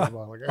 100 a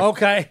while ago.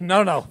 Okay,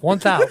 no,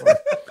 1,000.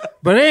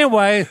 But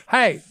anyway,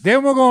 hey,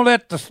 then we're going to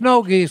let the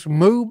snow geese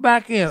move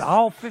back in,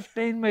 all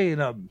 15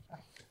 million of them.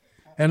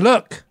 And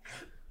look,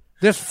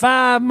 this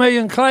 5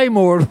 million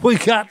Claymores we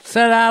got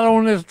set out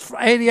on this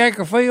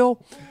 80-acre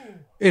field,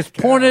 it's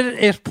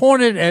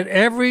pointed at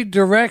every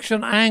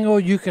direction angle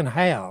you can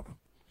have.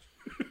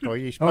 Well,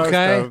 you're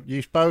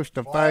supposed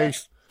to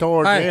face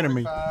toward the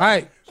enemy.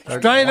 Hey,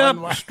 straight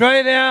up,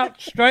 straight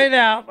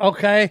out,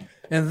 okay?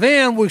 And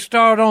then we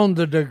start on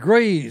the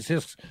degrees.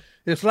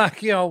 It's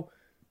like, you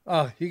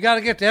got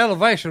to get the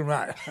elevation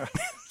right.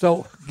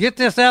 So get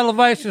this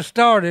elevation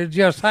started.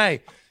 Just,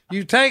 hey,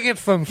 you take it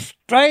from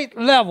straight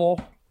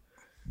level,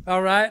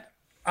 all right,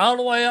 all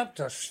the way up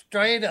to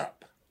straight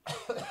up.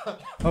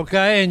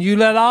 Okay, and you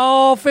let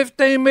all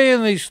 15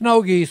 million of these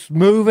snow geese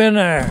move in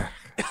there.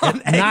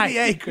 On 80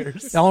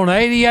 acres. On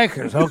 80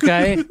 acres,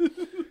 okay?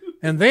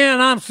 And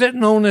then I'm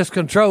sitting on this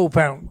control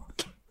panel.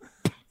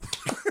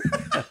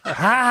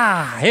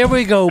 Here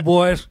we go,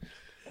 boys.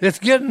 It's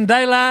getting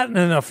daylight,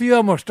 and a few of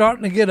them are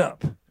starting to get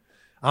up.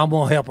 I'm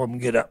going to help them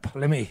get up.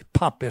 Let me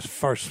pop this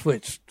first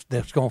switch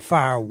that's going to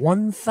fire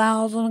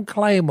 1,000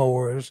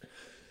 Claymores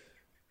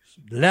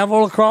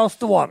level across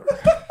the water.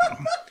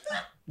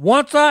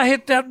 Once I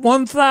hit that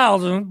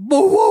 1,000,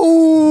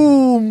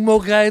 boom,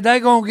 okay,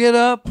 they're going to get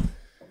up.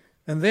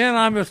 And then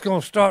I'm just going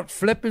to start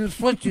flipping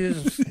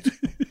switches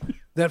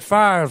that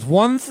fires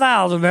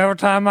 1,000 every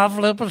time I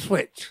flip a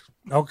switch.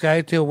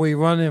 Okay, till we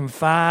run them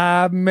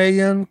 5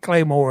 million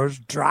Claymores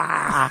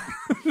dry.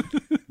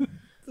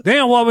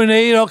 Then what we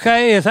need,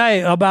 okay, is,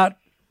 about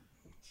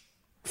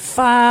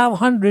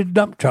 500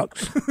 dump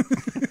trucks.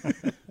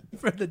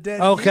 For the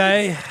dead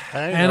okay,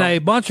 and a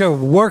bunch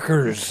of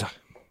workers.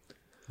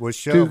 With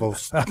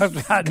shovels.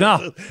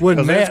 No, with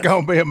nets. It's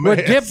going to be a mess.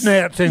 With dip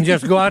nets, and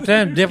just go out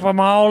there and dip them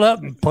all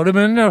up and put them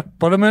in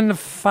the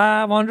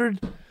 500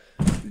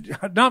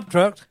 dump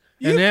trucks.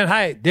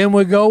 And then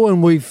we go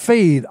and we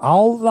feed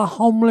all the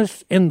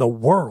homeless in the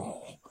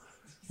world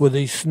with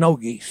these snow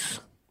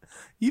geese.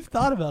 You've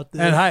thought about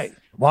this. And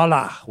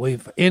voila,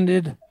 we've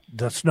ended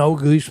the snow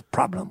goose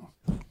problem.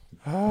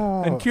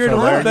 And cured a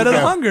little bit of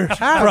the hunger.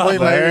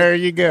 There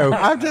you go.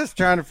 I'm just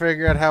trying to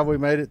figure out how we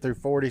made it through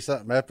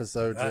 40-something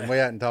episodes and we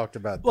hadn't talked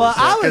about this. Well,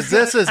 because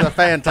this is a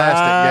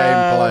fantastic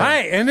gameplay.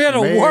 Hey, and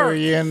it'll work.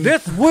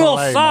 This will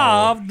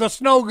solve the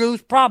snow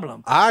goose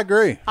problem. I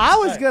agree. I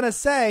was going to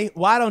say,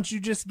 why don't you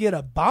just get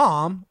a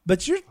bomb?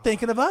 But you're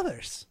thinking of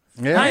others.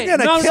 Yeah. You're going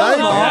to kill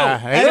them all.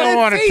 They don't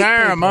want to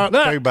tear them up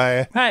too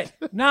bad. Hey,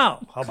 no.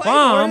 A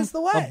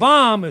the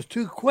bomb is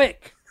too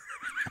quick.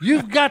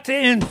 You've got to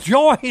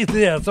enjoy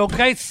this,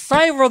 okay?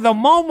 Savor the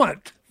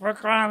moment, for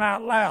crying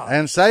out loud.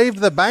 And save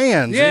the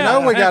bands.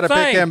 Yeah, we got to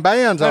pick them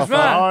bands off.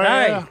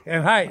 Right.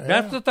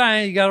 That's the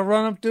thing. You got to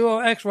run them through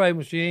an X-ray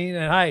machine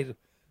and,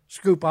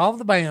 scoop all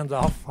the bands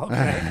off,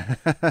 okay?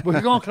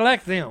 We're going to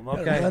collect them,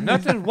 okay?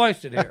 Nothing's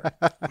wasted here.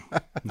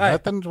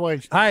 Nothing's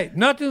wasted. Hey,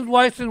 nothing's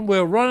wasted.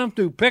 We'll run them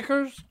through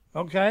pickers,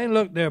 okay?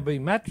 Look, there'll be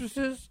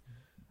mattresses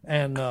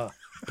and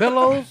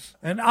pillows,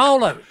 and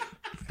all of it.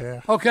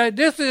 Yeah. Okay,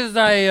 this is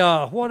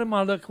a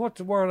what's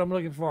the word I'm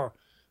looking for?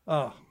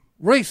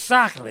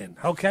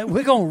 Recycling. Okay,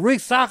 we're gonna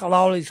recycle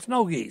all these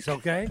snow geese.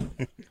 Okay.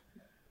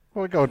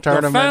 We're going to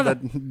turn them into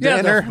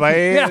dinner.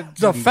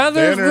 The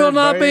feathers will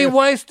not be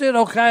wasted,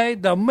 okay?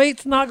 The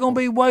meat's not going to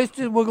be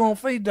wasted. We're going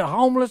to feed the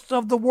homeless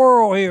of the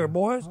world here,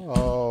 boys.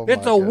 Oh,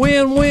 it's a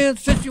win-win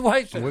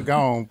situation. We're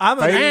going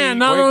and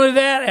not only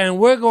that, and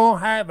we're going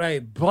to have a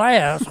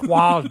blast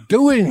while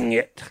doing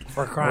it,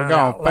 for crying out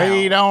loud. We're going to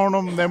feed on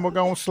them, then we're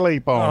going to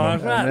sleep on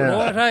them. That's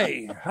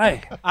right, boys.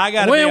 Hey. I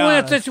got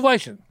win-win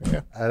situation.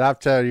 Yeah. And I'll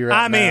tell you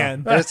right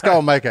now, it's going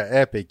to make an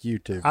epic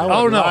YouTube.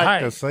 I would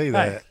like to see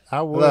that.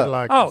 I would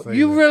like to see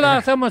you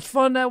realize how much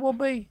fun that will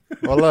be?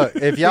 Well, look,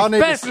 if y'all need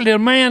especially the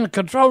man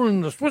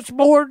controlling the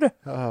switchboard.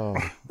 Oh.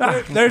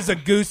 There's a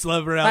goose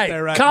lover out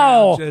there right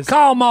now. Just...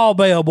 Call Ma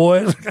Bell,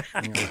 boys.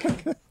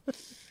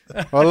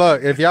 Well,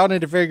 look, if y'all need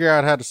to figure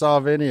out how to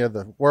solve any of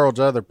the world's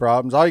other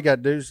problems, all you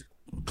got to do is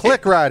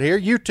click right here,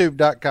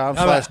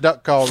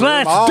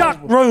 youtube.com/duckcallroom.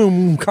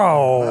 Duckroom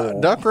Call.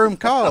 Duckroom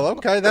Call.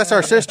 Okay, that's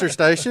our sister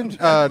station.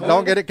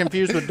 Don't get it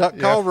confused with Duck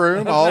Call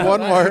Room, all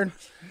one word.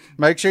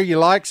 Make sure you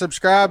like,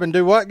 subscribe, and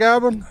do what,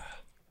 Goblin?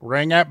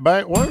 Ring that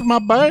bell. Where's my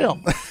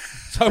bell?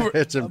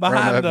 It's in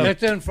front of you.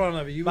 It's in front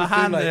of you.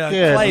 Behind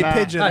the clay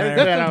pigeon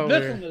there.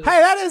 Hey,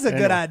 that is a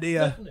good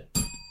idea.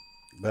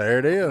 There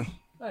it is.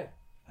 Hey,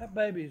 that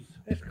baby's,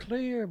 it's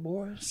clear,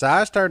 boys.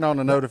 Size, turn on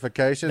the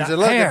notifications. And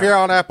look, if you're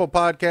on Apple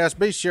Podcasts,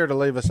 be sure to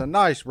leave us a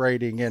nice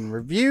rating and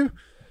review.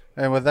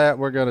 And with that,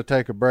 we're going to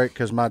take a break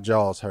because my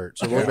jaws hurt.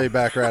 So we'll be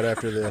back right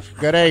after this.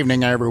 Good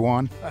evening,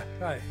 everyone.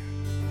 Hey.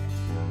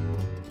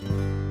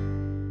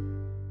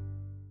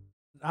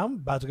 I'm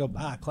about to go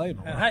buy a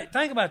Claymore. And hey,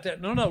 think about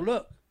that. No,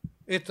 look.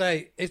 It's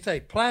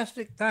a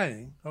plastic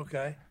thing,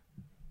 okay?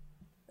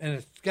 And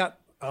it's got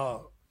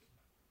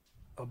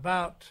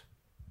about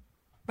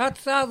the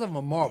size of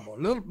a marble,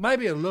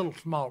 maybe a little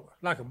smaller,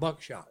 like a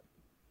buckshot.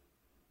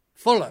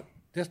 Full of it.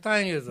 This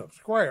thing is a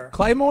square.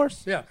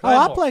 Claymores? Yeah.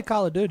 Claymore. Oh, I play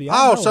Call of Duty.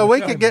 So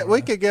we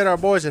could get our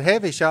boys at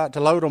Heavy Shot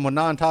to load them with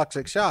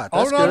non-toxic shots.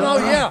 That's good.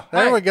 Yeah.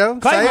 There we go.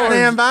 Save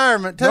the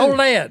environment too. No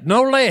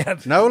lead.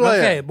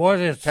 Okay,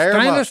 boys, it's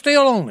stainless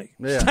steel only.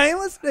 Yeah.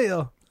 Stainless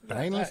steel.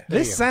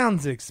 This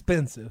sounds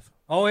expensive.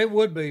 Oh, it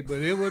would be, but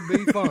it would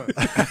be fun.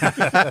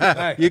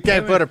 Hey, you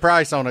can't put a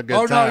price on a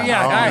good time.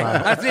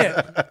 That's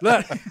it.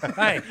 Look,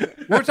 hey,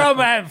 we're talking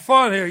about having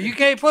fun here. You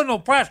can't put no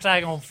price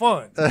tag on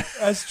fun.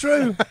 That's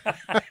true.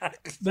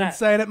 Been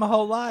saying it my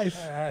whole life.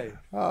 Hey.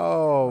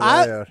 Oh,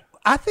 man.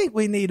 I think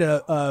we need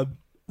a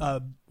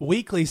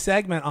weekly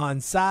segment on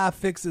Cy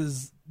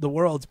fixes the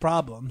world's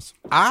problems.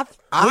 I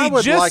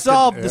would just like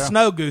solved the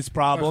snow goose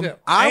problem.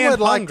 I would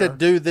like to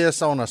do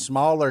this on a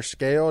smaller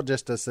scale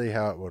just to see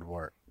how it would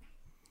work.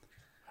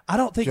 I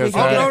don't think we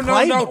can get a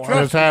Claymore.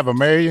 Just have a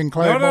million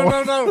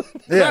Claymore. No.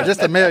 Yeah,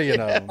 just a million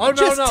of them. Oh,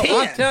 no.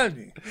 I'm telling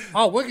you.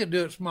 Oh, we could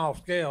do it small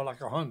scale, like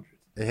 100.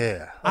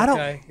 Yeah. I don't.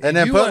 And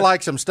then put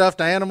like some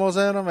stuffed animals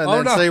in them and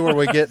then see where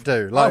we get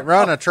to. Like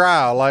run a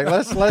trial. Like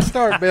let's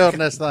start building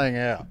this thing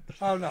out.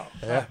 Oh, no.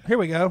 Yeah. Here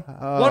we go.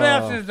 What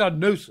else is a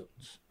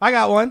nuisance? I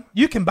got one.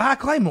 You can buy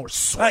Claymore.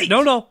 Sweet.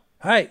 No.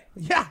 Hey.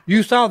 Yeah.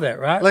 You saw that,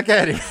 right? Look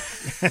at him.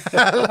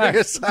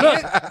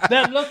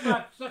 That looks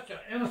like such an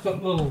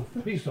innocent little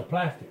piece of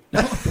plastic.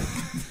 You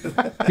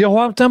know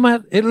what I'm talking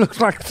about? It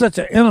looks like such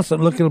an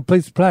innocent looking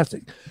piece of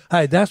plastic.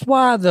 Hey, that's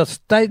why the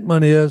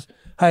statement is,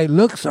 hey,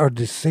 looks are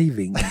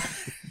deceiving.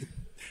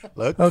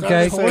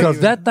 Okay? Because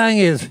that thing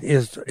is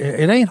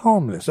it ain't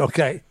harmless,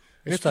 okay?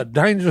 It's a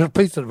dangerous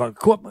piece of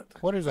equipment.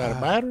 What is that,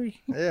 a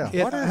battery? Yeah.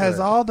 It has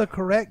all the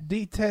correct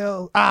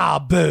details. Ah,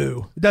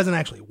 boo. It doesn't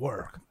actually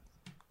work.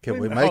 Can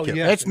we make it?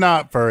 It's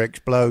not for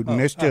exploding.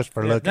 It's just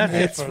for looking.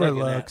 It's for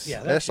looks.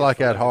 Yeah, that's like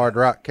that hard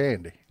rock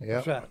candy.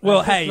 Yeah. Right.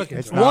 Well, hey,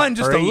 it's one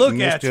just to look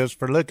at. It's just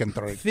for looking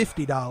through.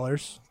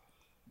 $50.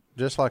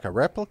 Just like a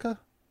replica?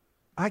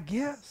 I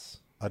guess.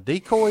 A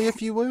decoy,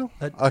 if you will?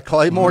 A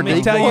Claymore decoy? Let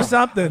me tell you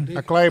something.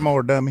 A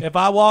Claymore dummy. If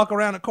I walk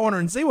around a corner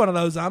and see one of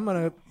those, I'm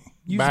going to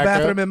use the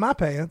bathroom in my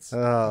pants.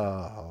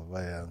 Oh,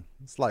 man.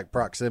 It's like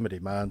proximity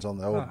mines on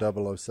the old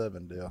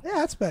 007 deal. Yeah,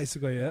 that's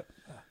basically it.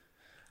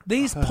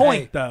 These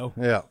point, though.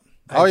 Yeah.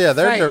 Oh, yeah,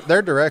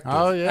 they're directed.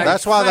 Oh, yeah.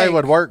 That's why they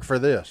would work for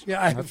this.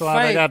 Yeah, that's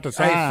why they got the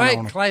sign a fake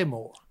on it.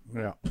 Claymore.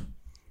 Yeah.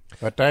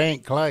 But they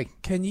ain't clay.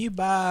 Can you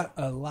buy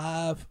a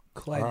live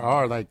Claymore? Or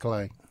are they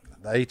clay?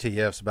 The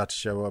ATF's about to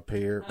show up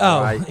here.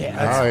 Oh, right?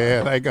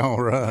 yeah. They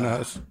gonna run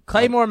us.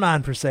 Claymore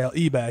mine for sale,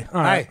 eBay.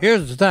 All right. Hey,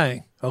 here's the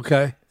thing,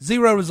 okay?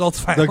 0 results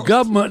found. The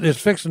government is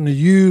fixing to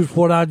use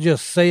what I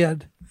just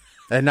said.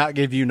 And not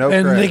give you no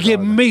credit. And they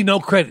give me no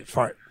credit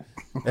for it.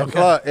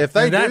 If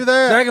they do that,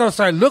 they're going to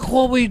say, look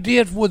what we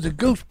did with the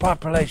goose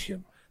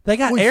population. They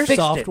got We fixed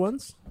airsoft it.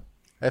 ones.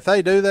 if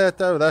they do that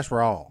though, that's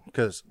wrong.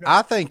 Because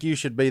I think you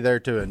should be there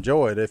to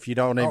enjoy it. If you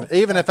don't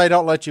even if they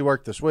don't let you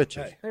work the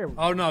switches. Hey.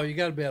 Oh no, you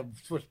got to be able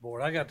to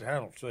switchboard. I got to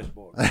handle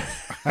switchboard.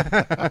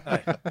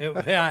 It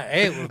was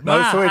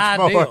my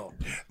ideal.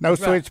 No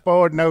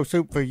switchboard, no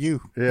soup for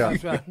you. Yeah,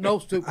 That's right. No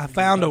stupid. I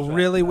found a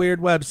really weird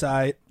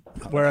website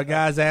where a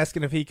guy's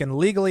asking if he can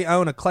legally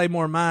own a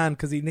Claymore mine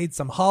because he needs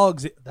some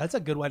hogs. That's a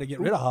good way to get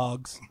rid of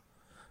hogs.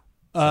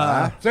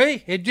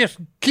 See, it just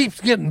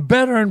keeps getting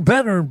better and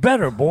better and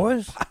better,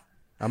 boys.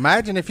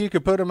 Imagine if you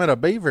could put him in a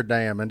beaver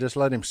dam and just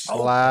let him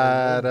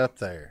slide up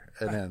there,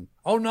 and then.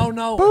 Oh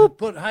no!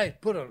 Put a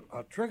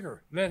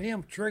trigger. Let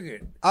him trigger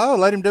it. Oh,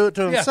 let him do it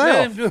to himself. Yeah,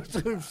 let him do it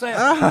to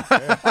himself.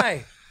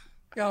 Hey,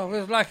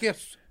 it's like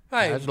it's.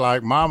 Hey, that's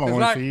like Mama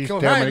when she used to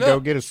tell me to go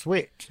get a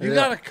switch. You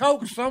got to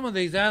coax some of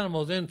these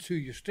animals into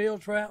your steel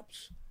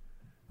traps.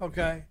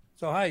 Okay,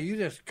 so hey, you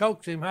just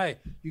coax him. Hey,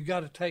 you got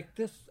to take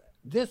this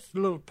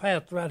little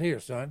path right here,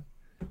 son,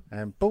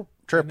 and boop,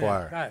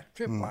 tripwire. Hey,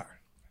 tripwire.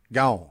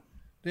 Gone.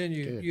 Then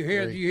you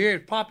hear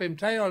it pop him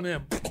tail and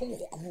then.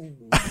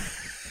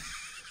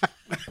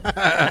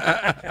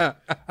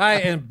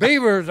 Hey, and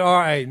beavers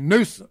are a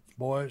nuisance,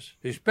 boys.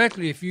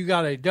 Especially if you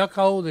got a duck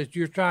hole that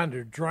you're trying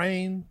to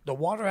drain the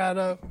water out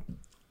of.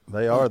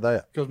 They are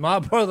that. Because my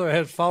brother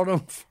has fought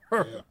them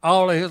for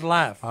all of his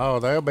life.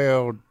 Oh,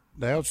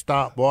 they'll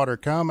stop water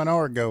coming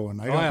or going.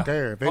 They don't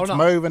care if it's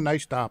moving. They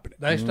stop it.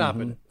 They stop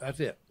it.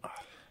 That's it.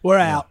 We're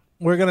out.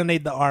 We're gonna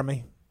need the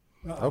Army.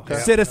 Okay.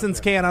 Citizens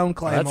can't own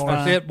Claymore.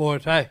 That's it,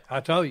 boys. Hey,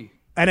 I told you.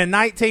 And in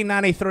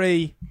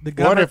 1993, the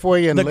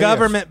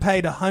government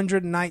paid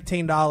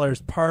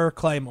 $119 per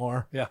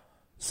Claymore. Yeah.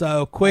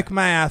 So quick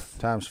math.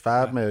 Times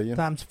 5 million.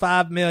 Times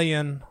 5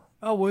 million.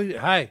 Oh,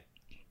 hey,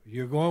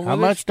 you're going with how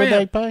much expense. Did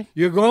they pay?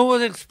 You're going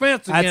with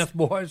expense against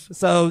boys.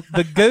 So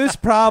the goose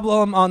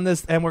problem on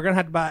this, and we're going to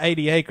have to buy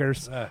 80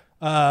 acres,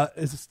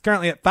 is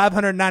currently at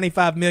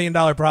 $595 million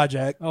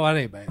project. Oh, that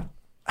ain't bad.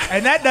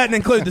 And that doesn't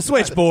include the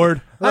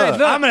switchboard. I'm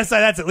going to say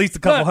that's at least a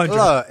couple hundred.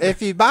 Look, if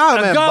you buy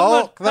them in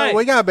bulk,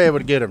 we got to be able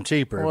to get them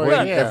cheaper.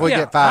 If we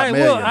get 5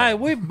 million.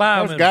 We buy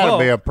them in bulk. There's got to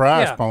be a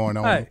price point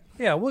on it.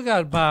 Yeah, we got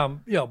to buy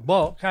them,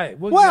 bulk. Hey,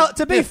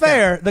 to be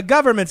fair, the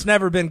government's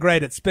never been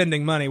great at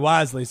spending money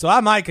wisely, so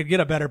I could get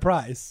a better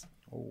price.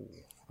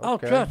 Oh,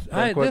 trust.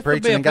 Hey, quit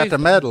preaching and got the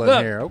medal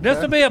in here. Okay. This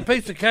will be a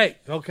piece of cake,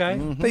 okay?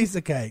 Mm-hmm. Piece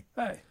of cake.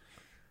 Hey,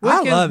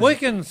 we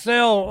can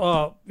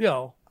sell,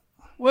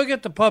 we'll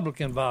get the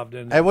public involved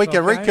in this. And we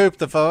can recoup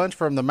the funds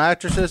from the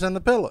mattresses and the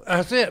pillows.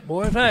 That's it,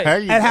 boys. Hey.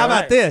 And how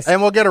about this?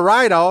 And we'll get a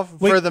write-off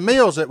for the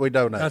meals that we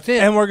donate. That's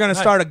it. And we're going to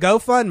start a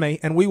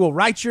GoFundMe, and we will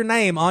write your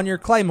name on your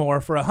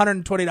Claymore for a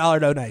 $120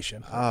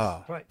 donation.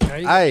 Oh. Right.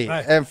 Hey,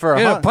 and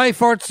it'll pay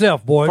for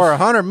itself, boys. For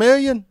 $100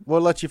 million,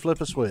 we'll let you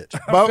flip a switch.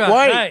 But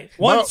wait,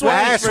 one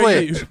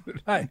switch.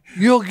 Hey,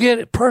 you'll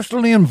get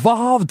personally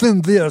involved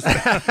in this.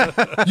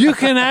 You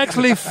can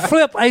actually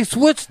flip a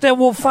switch that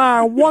will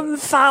fire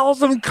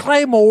 1,000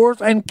 claymores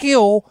and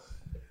kill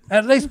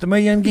at least 1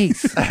 million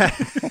geese.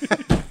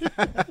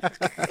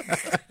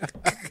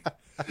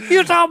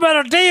 You talking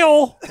about a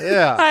deal?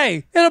 Yeah.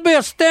 Hey, it'll be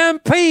a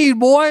stampede,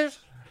 boys.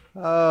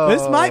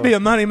 This might be a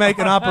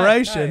money-making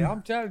operation. Hey,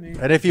 I'm telling you.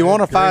 And if you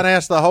want to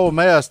finance the whole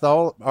mess,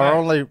 our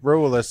only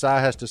rule is Si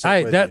has to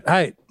sit with you.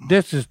 Hey,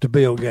 this is to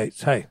Bill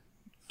Gates. Hey,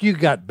 you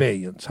got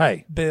billions.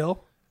 Hey,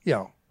 Bill.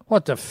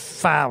 What's the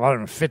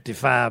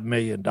 $555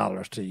 million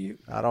to you?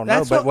 I don't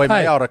know, but we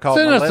may ought to call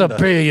Melinda. Send us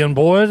 $1 billion,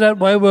 boys. That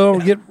way we'll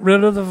get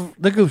rid of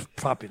the goose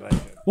population.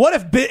 What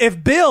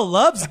if Bill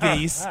loves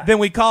geese, then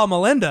we call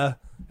Melinda,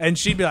 and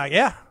she'd be like,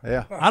 yeah.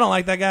 I don't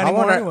like that guy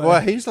anymore anyway.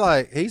 Well,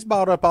 he's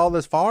bought up all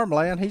this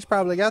farmland. He's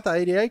probably got the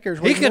 80 acres.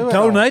 He can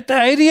donate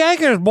the 80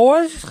 acres,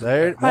 boys.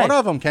 One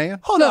of them can.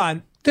 Hold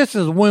on. This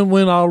is a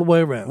win-win all the way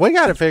around. We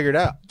got it figured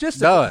out. Just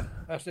done.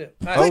 That's it.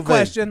 Quick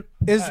question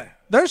is: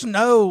 there's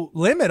no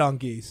limit on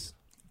geese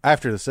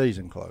after the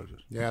season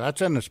closes. Yeah,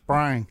 that's in the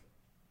spring.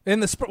 In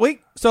the spring,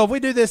 so if we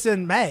do this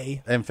in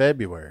May, in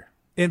February,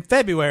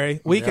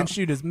 we can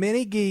shoot as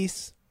many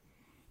geese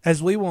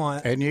as we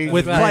want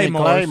with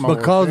claymores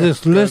because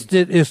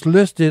it's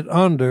listed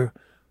under.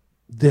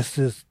 This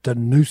is the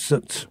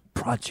nuisance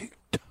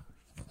project.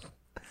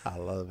 I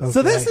love it. Okay.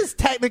 So this is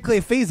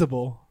technically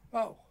feasible.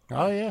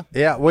 Oh yeah.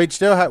 Yeah, we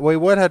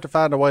would have to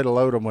find a way to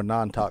load them with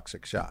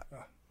non-toxic shot.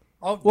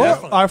 Oh,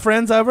 well, our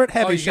friends over at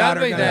Heavy Shot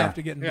are going to have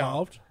to get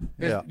involved.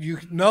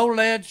 No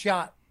lead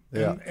shot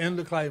in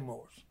the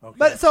claymores. Okay.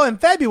 But so in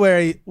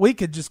February, we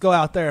could just go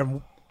out there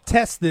and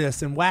test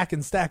this and whack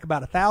and stack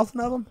about 1,000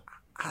 of them.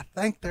 I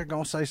think they're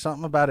going to say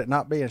something about it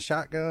not being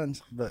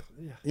shotguns, but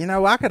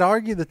I could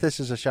argue that this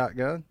is a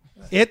shotgun.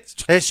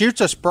 It shoots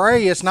a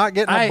spray. It's not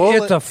getting a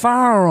bullet. It's a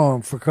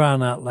firearm, for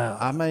crying out loud.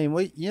 I mean,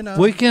 we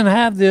can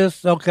have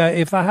this.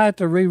 Okay, if I had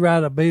to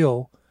rewrite a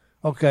bill,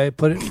 okay,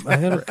 put it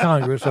ahead of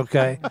Congress.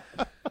 Okay,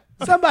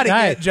 somebody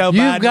get Joe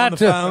Biden on the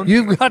phone.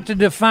 You've got to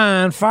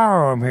define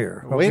firearm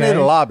here. Okay? We need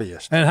a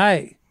lobbyist.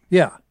 And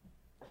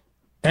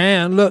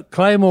and look,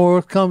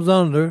 Claymore comes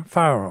under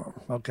firearm.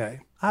 Okay,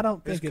 I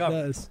don't think it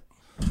does.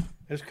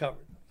 It's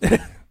covered.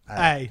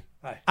 Hey.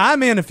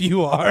 I'm in if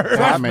you are.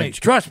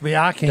 Trust me,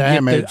 I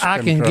can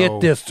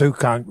get this through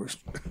Congress.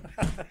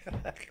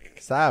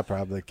 Si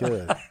probably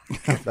could.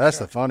 That's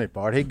the funny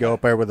part. He'd go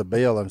up there with a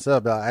bill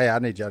himself. Be like, hey, I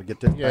need y'all to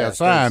get this. Yeah,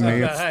 sign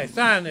this. Hey,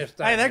 sign this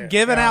thing. Hey, they're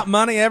giving out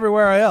money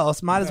everywhere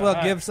else. Might as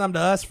well give some to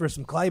us for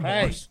some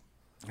claymores.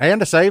 And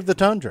to save the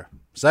tundra.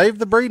 Save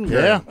the breeding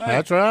ground. Yeah,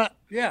 that's right.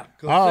 Yeah.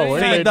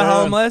 Feed the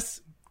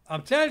homeless.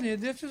 I'm telling you,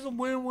 this is a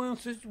win-win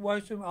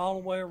situation all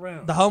the way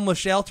around. The homeless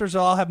shelters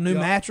all have new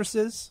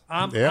mattresses.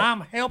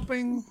 I'm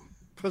helping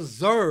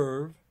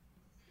preserve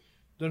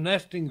the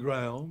nesting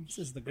grounds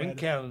in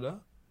Canada,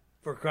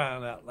 for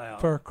crying out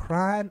loud. For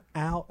crying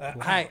out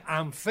loud. Hey,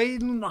 I'm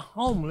feeding the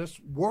homeless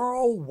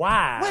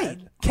worldwide. Wait,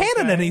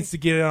 Canada needs to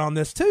get in on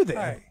this too then.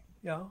 Hey,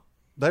 yeah.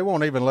 They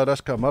won't even let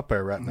us come up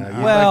there right now.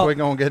 You Well- think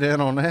we're going to get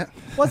in on that?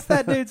 What's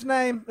that dude's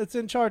name that's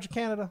in charge of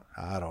Canada?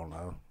 I don't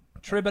know.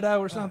 Tribideau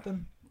or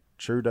something?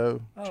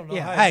 Trudeau. I don't know.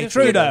 Yeah, hey, just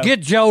Trudeau.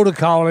 Get Joe to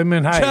call him,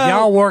 and hey, Joe,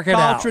 y'all work it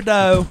call out.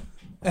 Trudeau.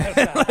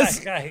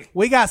 Okay.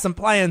 We got some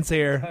plans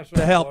here That's to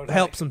right, help Lord.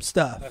 help some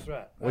stuff. That's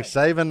right. We're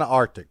saving the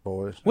Arctic,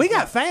 boys. We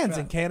got fans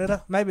in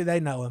Canada. Maybe they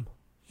know him.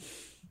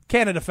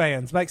 Canada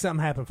fans, make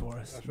something happen for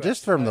us.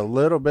 Just from the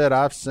little bit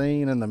I've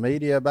seen in the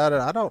media about it,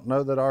 I don't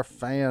know that our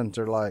fans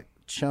are like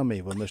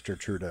chummy with Mr.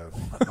 Trudeau.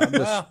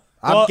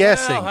 I'm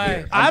guessing hey,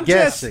 here. I'm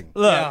guessing.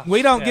 Look, Yeah,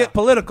 we don't yeah. get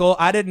political.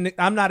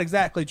 I'm not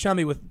exactly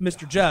chummy with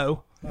Mr.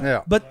 Joe.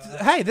 Yeah. But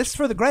hey, this is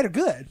for the greater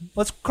good.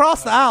 Let's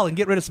cross the aisle and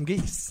get rid of some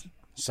geese.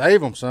 Save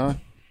them, son.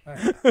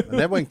 And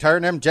then we can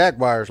turn them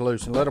jaguars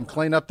loose and let them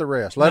clean up the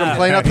rest. Let them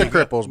clean up the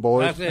cripples,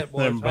 boys. That's it,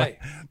 boys. Hey,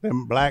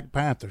 Them Black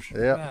Panthers.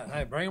 Yeah.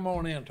 hey, bring them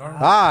on in. Turn 'em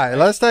All right,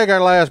 let's take our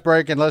last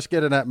break and let's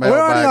get in that mailbag.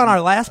 We're already on our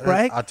last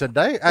break.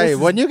 Today, hey,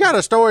 when you got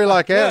a story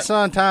like that,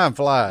 son, time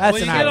flies. That's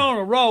When you an get idea. on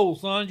a roll,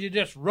 son, you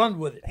just run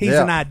with it. He's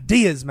Yeah. an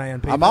ideas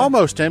man, people. I'm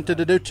almost tempted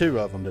to do 2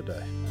 of them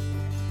today.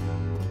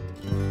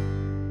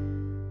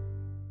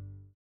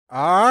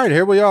 All right,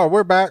 here we are.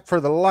 We're back for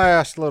the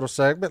last little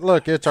segment.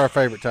 Look, it's our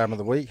favorite time of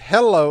the week.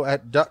 Hello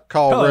at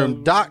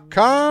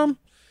duckcallroom.com.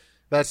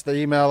 That's the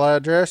email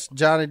address.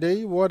 Johnny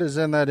D, what is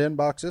in that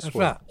inbox this That's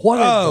week? right. What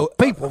is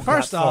the people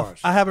first got for off,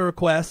 us? I have a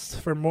request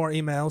for more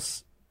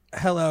emails.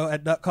 Hello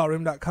at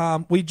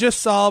duckcallroom.com. We just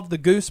solved the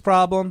goose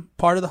problem,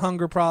 part of the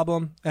hunger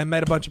problem, and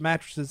made a bunch of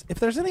mattresses. If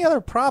there's any other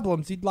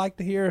problems you'd like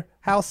to hear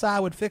how Si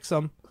would fix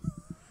them,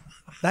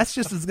 that's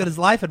just as good as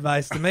life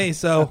advice to me.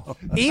 So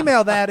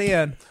email that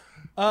in.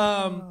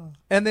 And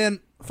then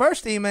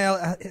first email,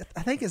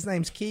 I think his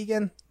name's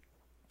Keegan.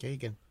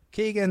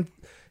 Keegan.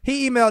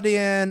 He emailed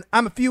in,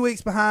 I'm a few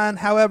weeks behind.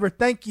 However,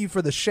 thank you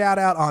for the shout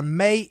out on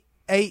May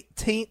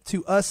 18th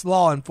to us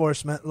law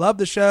enforcement. Love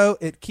the show.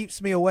 It keeps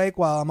me awake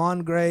while I'm on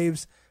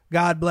graves.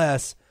 God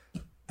bless.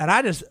 And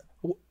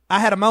I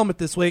had a moment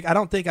this week. I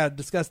don't think I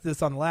discussed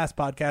this on the last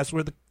podcast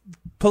where the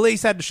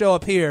police had to show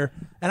up here.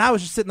 And I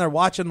was just sitting there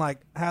watching like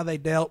how they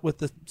dealt with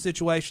the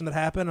situation that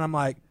happened. And I'm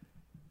like,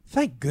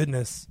 thank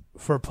goodness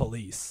for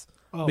police.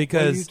 Oh,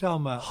 because what are you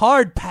talking about?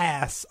 hard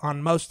pass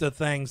on most of the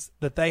things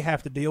that they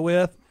have to deal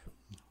with.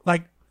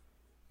 Like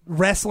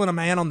wrestling a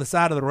man on the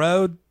side of the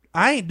road.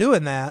 I ain't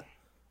doing that.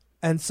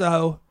 And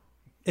so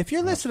if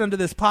you're listening to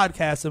this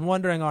podcast and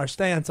wondering our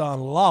stance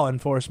on law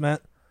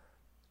enforcement,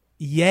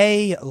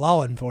 yay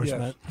law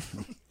enforcement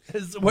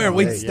is where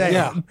we stand.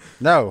 Yeah.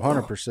 No,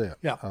 100%.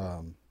 Yeah.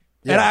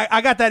 And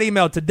I got that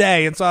email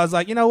today, and so I was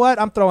like, you know what?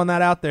 I'm throwing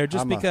that out there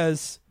just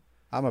because.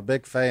 I'm a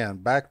big fan.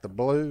 Back the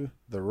blue,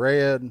 the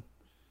red,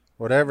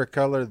 whatever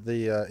color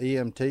the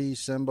EMT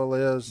symbol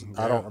is.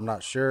 Yeah. I'm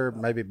not sure.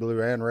 Maybe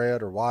blue and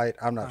red or white.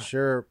 I'm not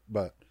sure,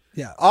 but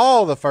Yeah.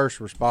 all the first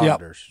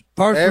responders,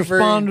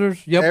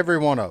 Responders, yep. every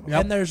one of them.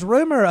 And there's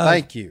rumor of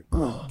Thank you.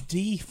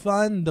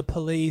 defund the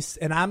police,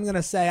 and I'm going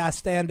to say I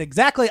stand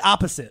exactly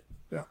opposite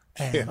Yeah.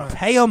 and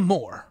pay them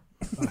more.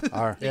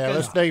 All right. Yeah,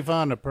 let's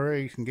defund the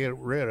police and get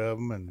rid of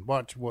them and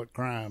watch what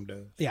crime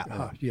does.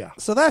 Yeah. Yeah.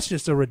 So that's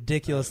just a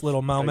ridiculous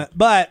little moment.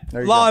 But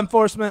There you law go.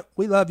 enforcement,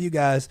 we love you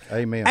guys.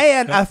 Amen.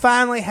 And I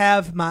finally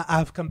have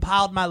I've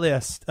compiled my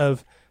list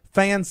of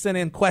fans sent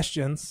in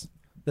questions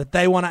that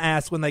they want to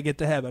ask when they get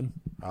to heaven.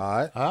 All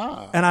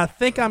right. And I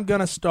think I'm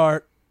going to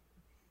start.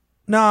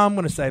 No, I'm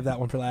going to save that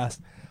one for last.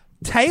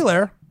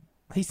 Taylor,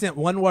 he sent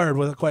one word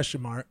with a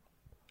question mark.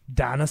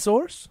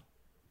 Dinosaurs?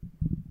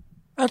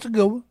 That's a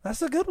good one.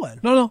 That's a good one.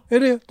 No,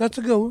 it is. That's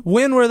a good one.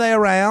 When were they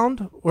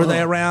around? Were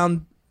they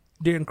around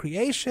during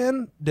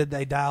creation? Did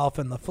they die off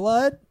in the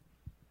flood?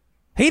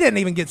 He didn't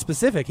even get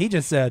specific. He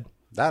just said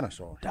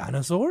Dinosaur.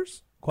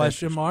 dinosaurs?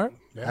 Question mark.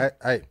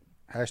 Hey,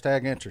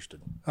 hashtag interested.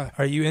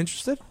 Are you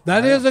interested?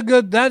 That is a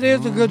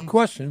good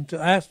question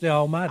to ask the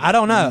Almighty. I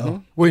don't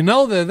know. We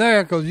know they're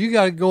there because you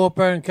got to go up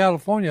there in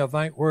California, I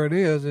think, where it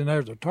is, and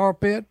there's a tar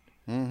pit,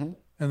 and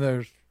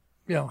there's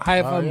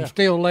half of them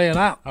still laying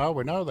out Oh,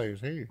 we know they was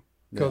here.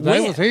 because they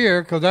was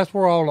here because that's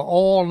where all the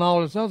oil and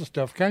all this other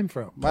stuff came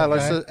from. Well,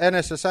 okay?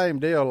 it's the same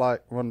deal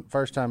like when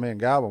first time me and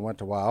Goblin went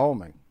to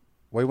Wyoming.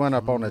 We went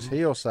up on this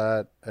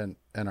hillside, and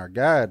our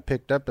guide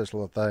picked up this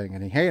little thing,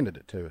 and he handed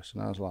it to us.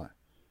 And I was like,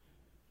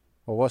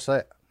 well, what's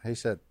that? He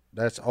said,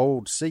 that's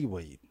old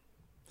seaweed.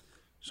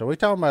 So we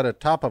talking about the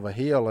top of a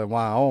hill in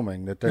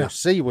Wyoming that there's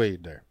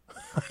seaweed there.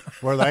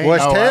 Where they ain't Which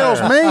no tells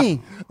air.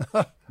 me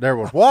there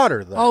was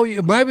water there. Oh,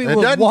 yeah, maybe It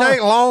was doesn't water.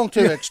 take long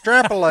to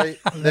extrapolate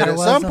that at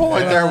some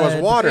point there was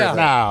water Yeah.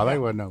 there. No, they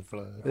wasn't no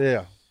flood.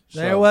 Yeah.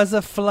 There was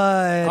a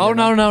flood. Oh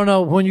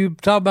no! When you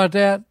talk about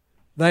that,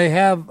 they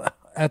have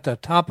at the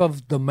top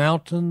of the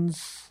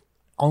mountains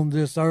on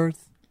this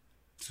earth,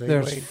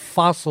 there's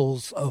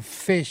fossils of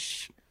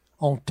fish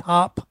on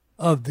top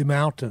of the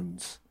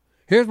mountains.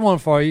 Here's one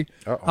for you.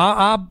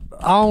 I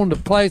owned a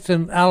place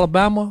in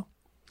Alabama.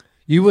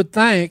 You would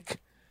think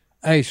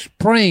a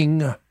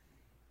spring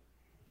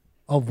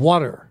of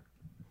water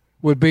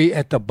would be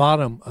at the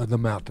bottom of the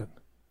mountain.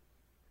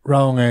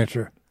 Wrong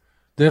answer.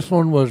 This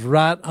one was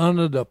right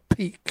under the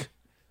peak.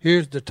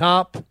 Here's the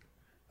top.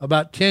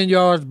 About 10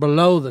 yards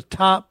below the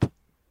top,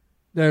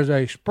 there's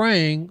a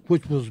spring,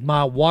 which was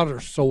my water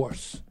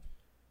source.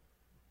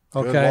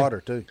 Okay. Good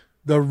water, too.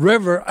 The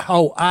river,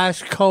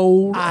 ice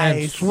cold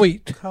and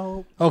sweet.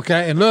 Cold.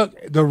 Okay, and look,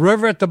 the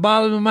river at the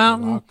bottom of the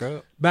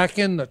mountain, back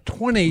in the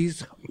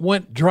 20s,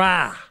 went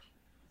dry.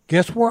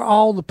 Guess where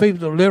all the people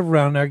that live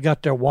around there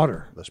got their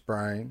water? The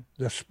spring.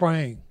 The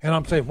spring. And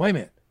I'm saying, wait a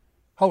minute,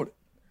 hold it.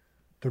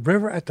 The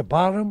river at the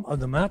bottom of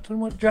the mountain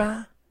went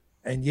dry,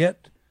 and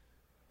yet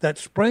that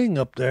spring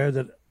up there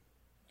that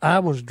I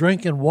was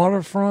drinking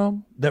water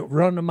from that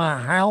run to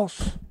my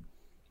house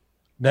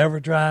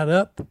never dried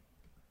up.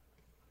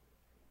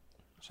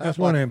 That's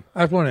one of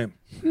them.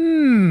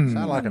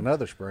 Sound like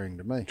another spring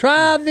to me.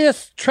 Try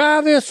this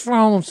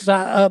from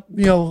up.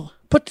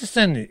 Put this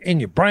in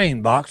your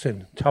brain box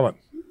and tell it.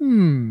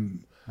 The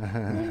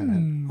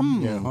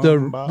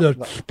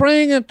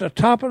spring at the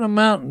top of the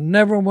mountain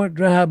never went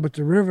dry, but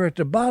the river at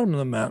the bottom of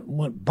the mountain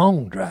went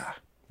bone dry.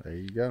 There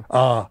you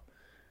go.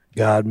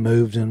 God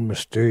moves in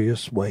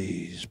mysterious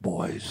ways,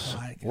 boys.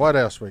 What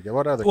else we got?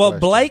 What other? Well,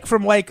 questions? Blake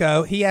from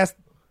Waco, he asked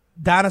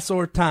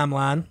dinosaur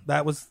timeline.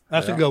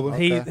 That's a good one.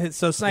 Okay.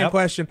 So same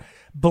question.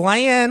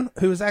 Bland,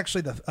 who is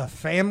actually a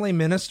family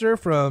minister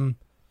from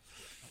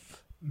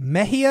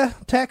Mejia,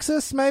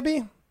 Texas,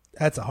 maybe.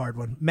 That's a hard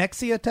one.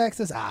 Mexia,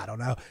 Texas. I don't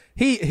know.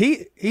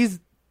 He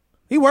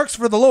works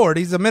for the Lord.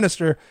 He's a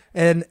minister,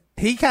 and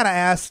he kind of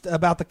asked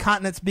about the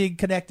continents being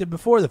connected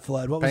before the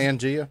flood. What was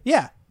Pangea?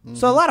 Yeah. Mm-hmm.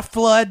 So a lot of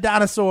flood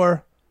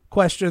dinosaur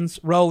questions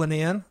rolling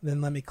in. Then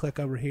let me click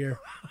over here.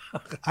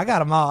 I got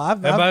them all.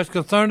 Everybody's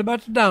concerned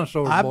about the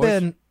dinosaurs.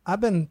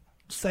 I've been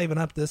saving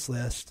up this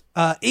list.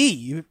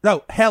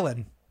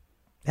 Helen.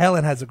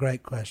 Helen has a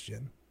great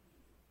question.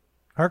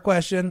 Her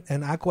question,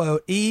 and I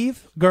quote,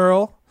 "Eve,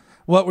 girl,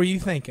 what were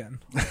you thinking?"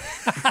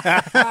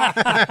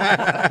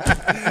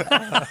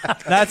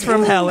 That's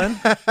from Helen.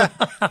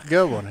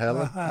 Good one,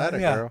 Helen. That a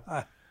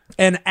girl.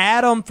 And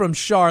Adam from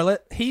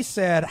Charlotte, he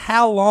said,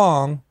 "How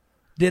long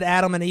did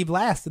Adam and Eve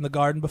last in the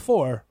garden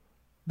before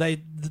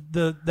they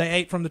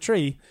ate from the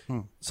tree?"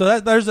 So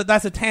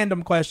that's a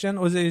tandem question.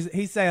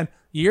 He's saying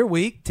year,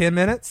 week, 10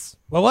 minutes?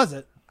 What was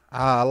it?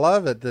 I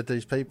love it that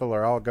these people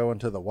are all going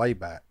to the way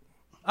back.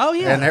 Oh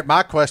yeah. And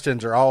my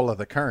questions are all of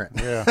the current.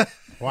 Yeah.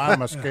 Why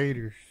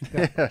mosquitoes?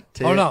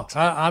 Oh no,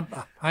 I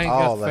ain't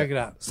got to figure it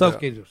out. So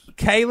mosquitoes.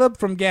 Caleb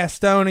from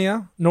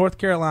Gastonia, North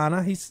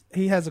Carolina,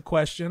 he has a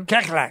question.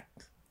 Cackalack.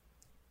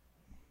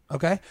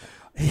 Okay.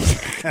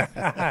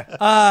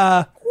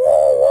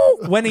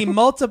 When he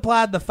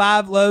multiplied the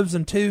 5 loaves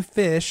and 2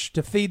 fish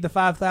to feed the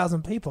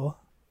 5,000 people,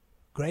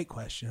 great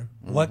question.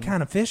 Mm-hmm. What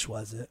kind of fish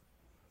was it?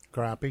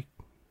 Crappie.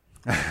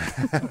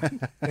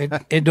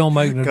 It don't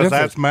make no difference.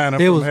 That's manna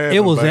it from was heaven, it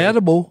was baby.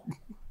 edible.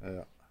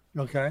 Yeah.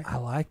 Okay. I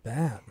like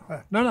that.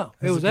 No,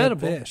 it was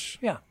edible fish.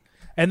 Yeah.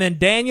 And then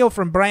Daniel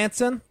from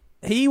Branson,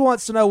 he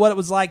wants to know what it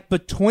was like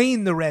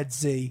between the Red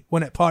Sea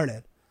when it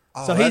parted.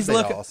 Oh, so he's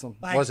looking. Awesome.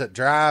 Was it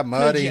dry,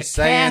 muddy,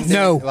 sandy?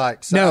 No,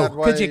 like sideways?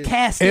 No. Could you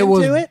cast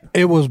into it?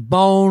 It was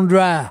bone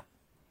dry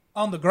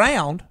on the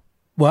ground.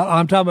 Well,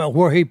 I'm talking about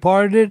where he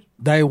parted it.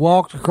 They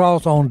walked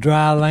across on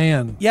dry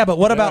land. Yeah, but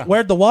what about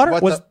where'd the water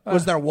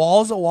was there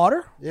walls of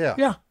water? Yeah.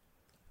 Yeah.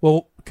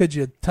 Well, could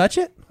you touch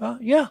it?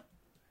 Yeah.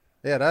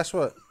 Yeah, that's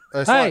what.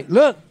 Hey,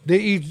 look,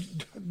 the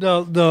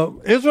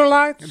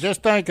Israelites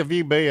just think of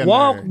you being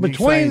walked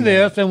between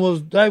this and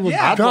they was.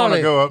 I'd want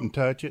to go up and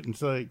touch it and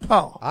see.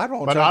 Oh, I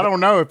don't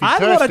know if you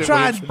touched it.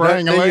 Would it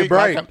spring a leak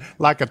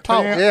like a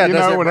tent? Yeah, you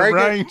know when it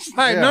rains.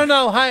 Hey,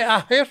 no.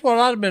 Hey, here's what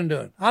I'd have been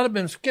doing. I'd have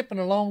been skipping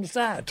along the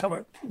side.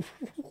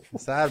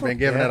 Side been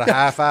giving it a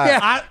high five.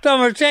 Yeah, tell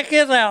me, check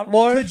this out,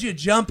 boy. Could you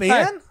jump in?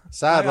 Hey,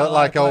 Side looked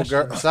like old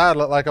girl. Side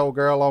looked like old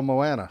girl on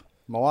Moana.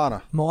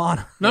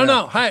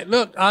 No. Hey,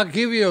 look, I'll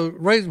give you a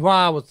reason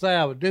why I would say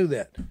I would do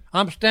that.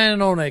 I'm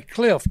standing on a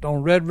cliff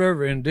on Red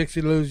River in Dixie,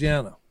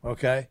 Louisiana,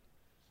 okay?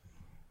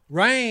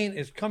 Rain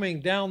is coming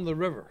down the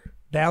river.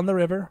 Down the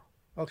river?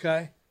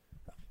 Okay.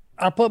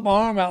 I put my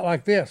arm out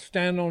like this,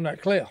 standing on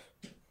that cliff.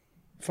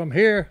 From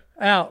here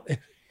out,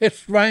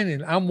 it's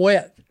raining. I'm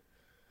wet.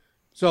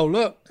 So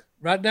look,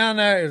 right down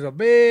there is a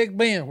big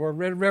bend where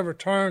Red River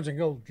turns and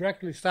goes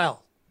directly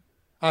south.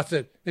 I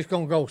said, it's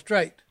going to go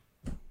straight.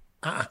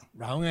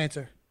 Wrong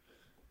answer.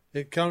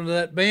 It come to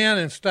that bend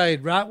and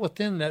stayed right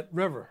within that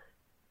river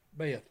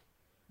bed.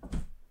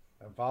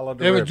 And followed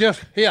the river. river. Was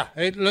just,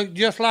 it looked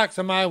just like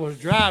somebody was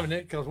driving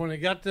it because when it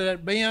got to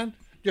that bend,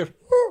 just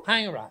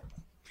hang right.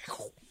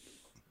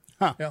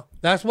 Huh. Yeah,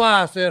 that's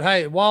why I said,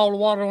 hey, wall of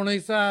water on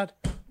each side.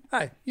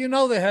 Hey,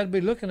 they had to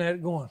be looking at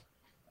it going.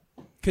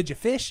 Could you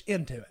fish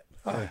into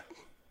it?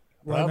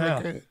 Well,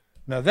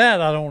 now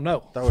that I don't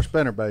know. Throw a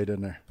spinnerbait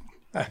in there.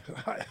 All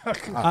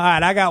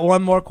right, I got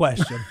one more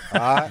question. All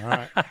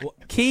right. Well,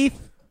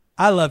 Keith,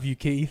 I love you,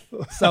 Keith,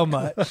 so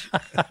much.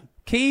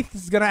 Keith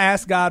is going to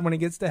ask God when he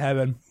gets to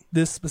heaven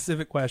this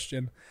specific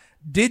question.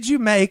 Did you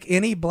make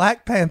any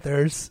Black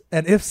Panthers?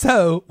 And if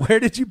so, where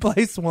did you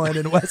place one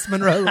in West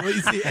Monroe,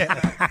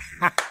 Louisiana?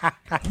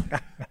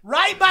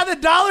 Right by the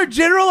Dollar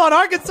General on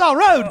Arkansas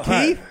Road,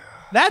 Keith.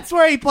 That's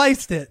where he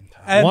placed it.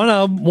 And one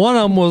of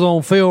them was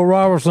on Phil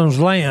Robertson's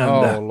land.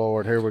 Oh,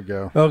 Lord, here we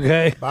go.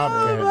 Okay.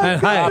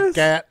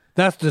 Bobcat.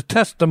 That's the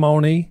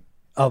testimony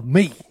of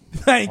me.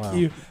 Thank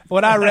you.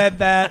 When I read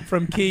that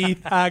from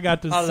Keith, I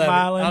got to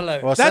smiling. I love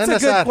it. Well, that's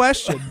a good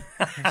question.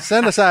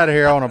 Send us out of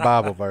here on a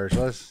Bible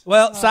verse.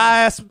 Well, Si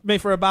asked me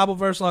for a Bible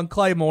verse on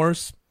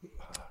claymores.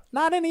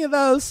 Not any of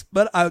those,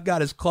 but I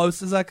got as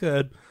close as I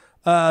could.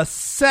 2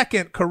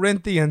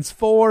 Corinthians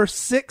 4,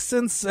 6,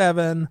 and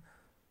 7.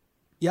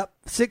 Yep,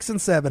 6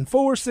 and 7.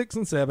 4, 6,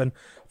 and 7.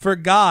 For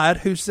God,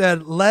 who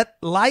said, "Let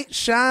light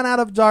shine out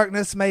of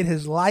darkness," made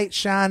his light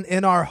shine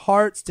in our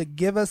hearts to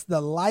give us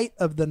the light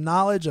of the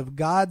knowledge of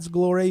God's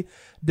glory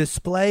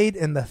displayed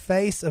in the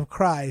face of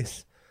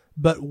Christ.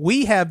 But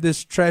we have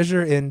this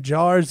treasure in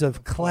jars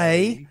of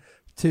clay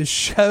to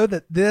show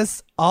that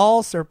this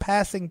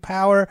all-surpassing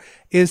power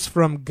is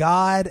from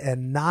God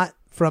and not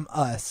from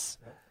us.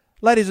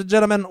 Ladies and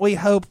gentlemen, we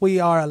hope we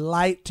are a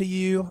light to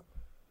you.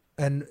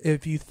 And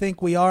if you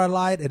think we are a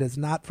light, it is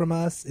not from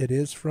us. It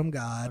is from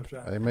God.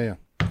 Amen.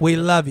 We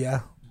love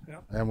you.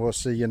 And we'll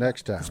see you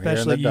next time. Especially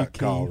here in the you, duck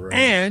call Keith. room.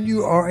 And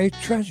you are a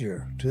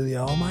treasure to the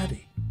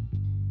Almighty.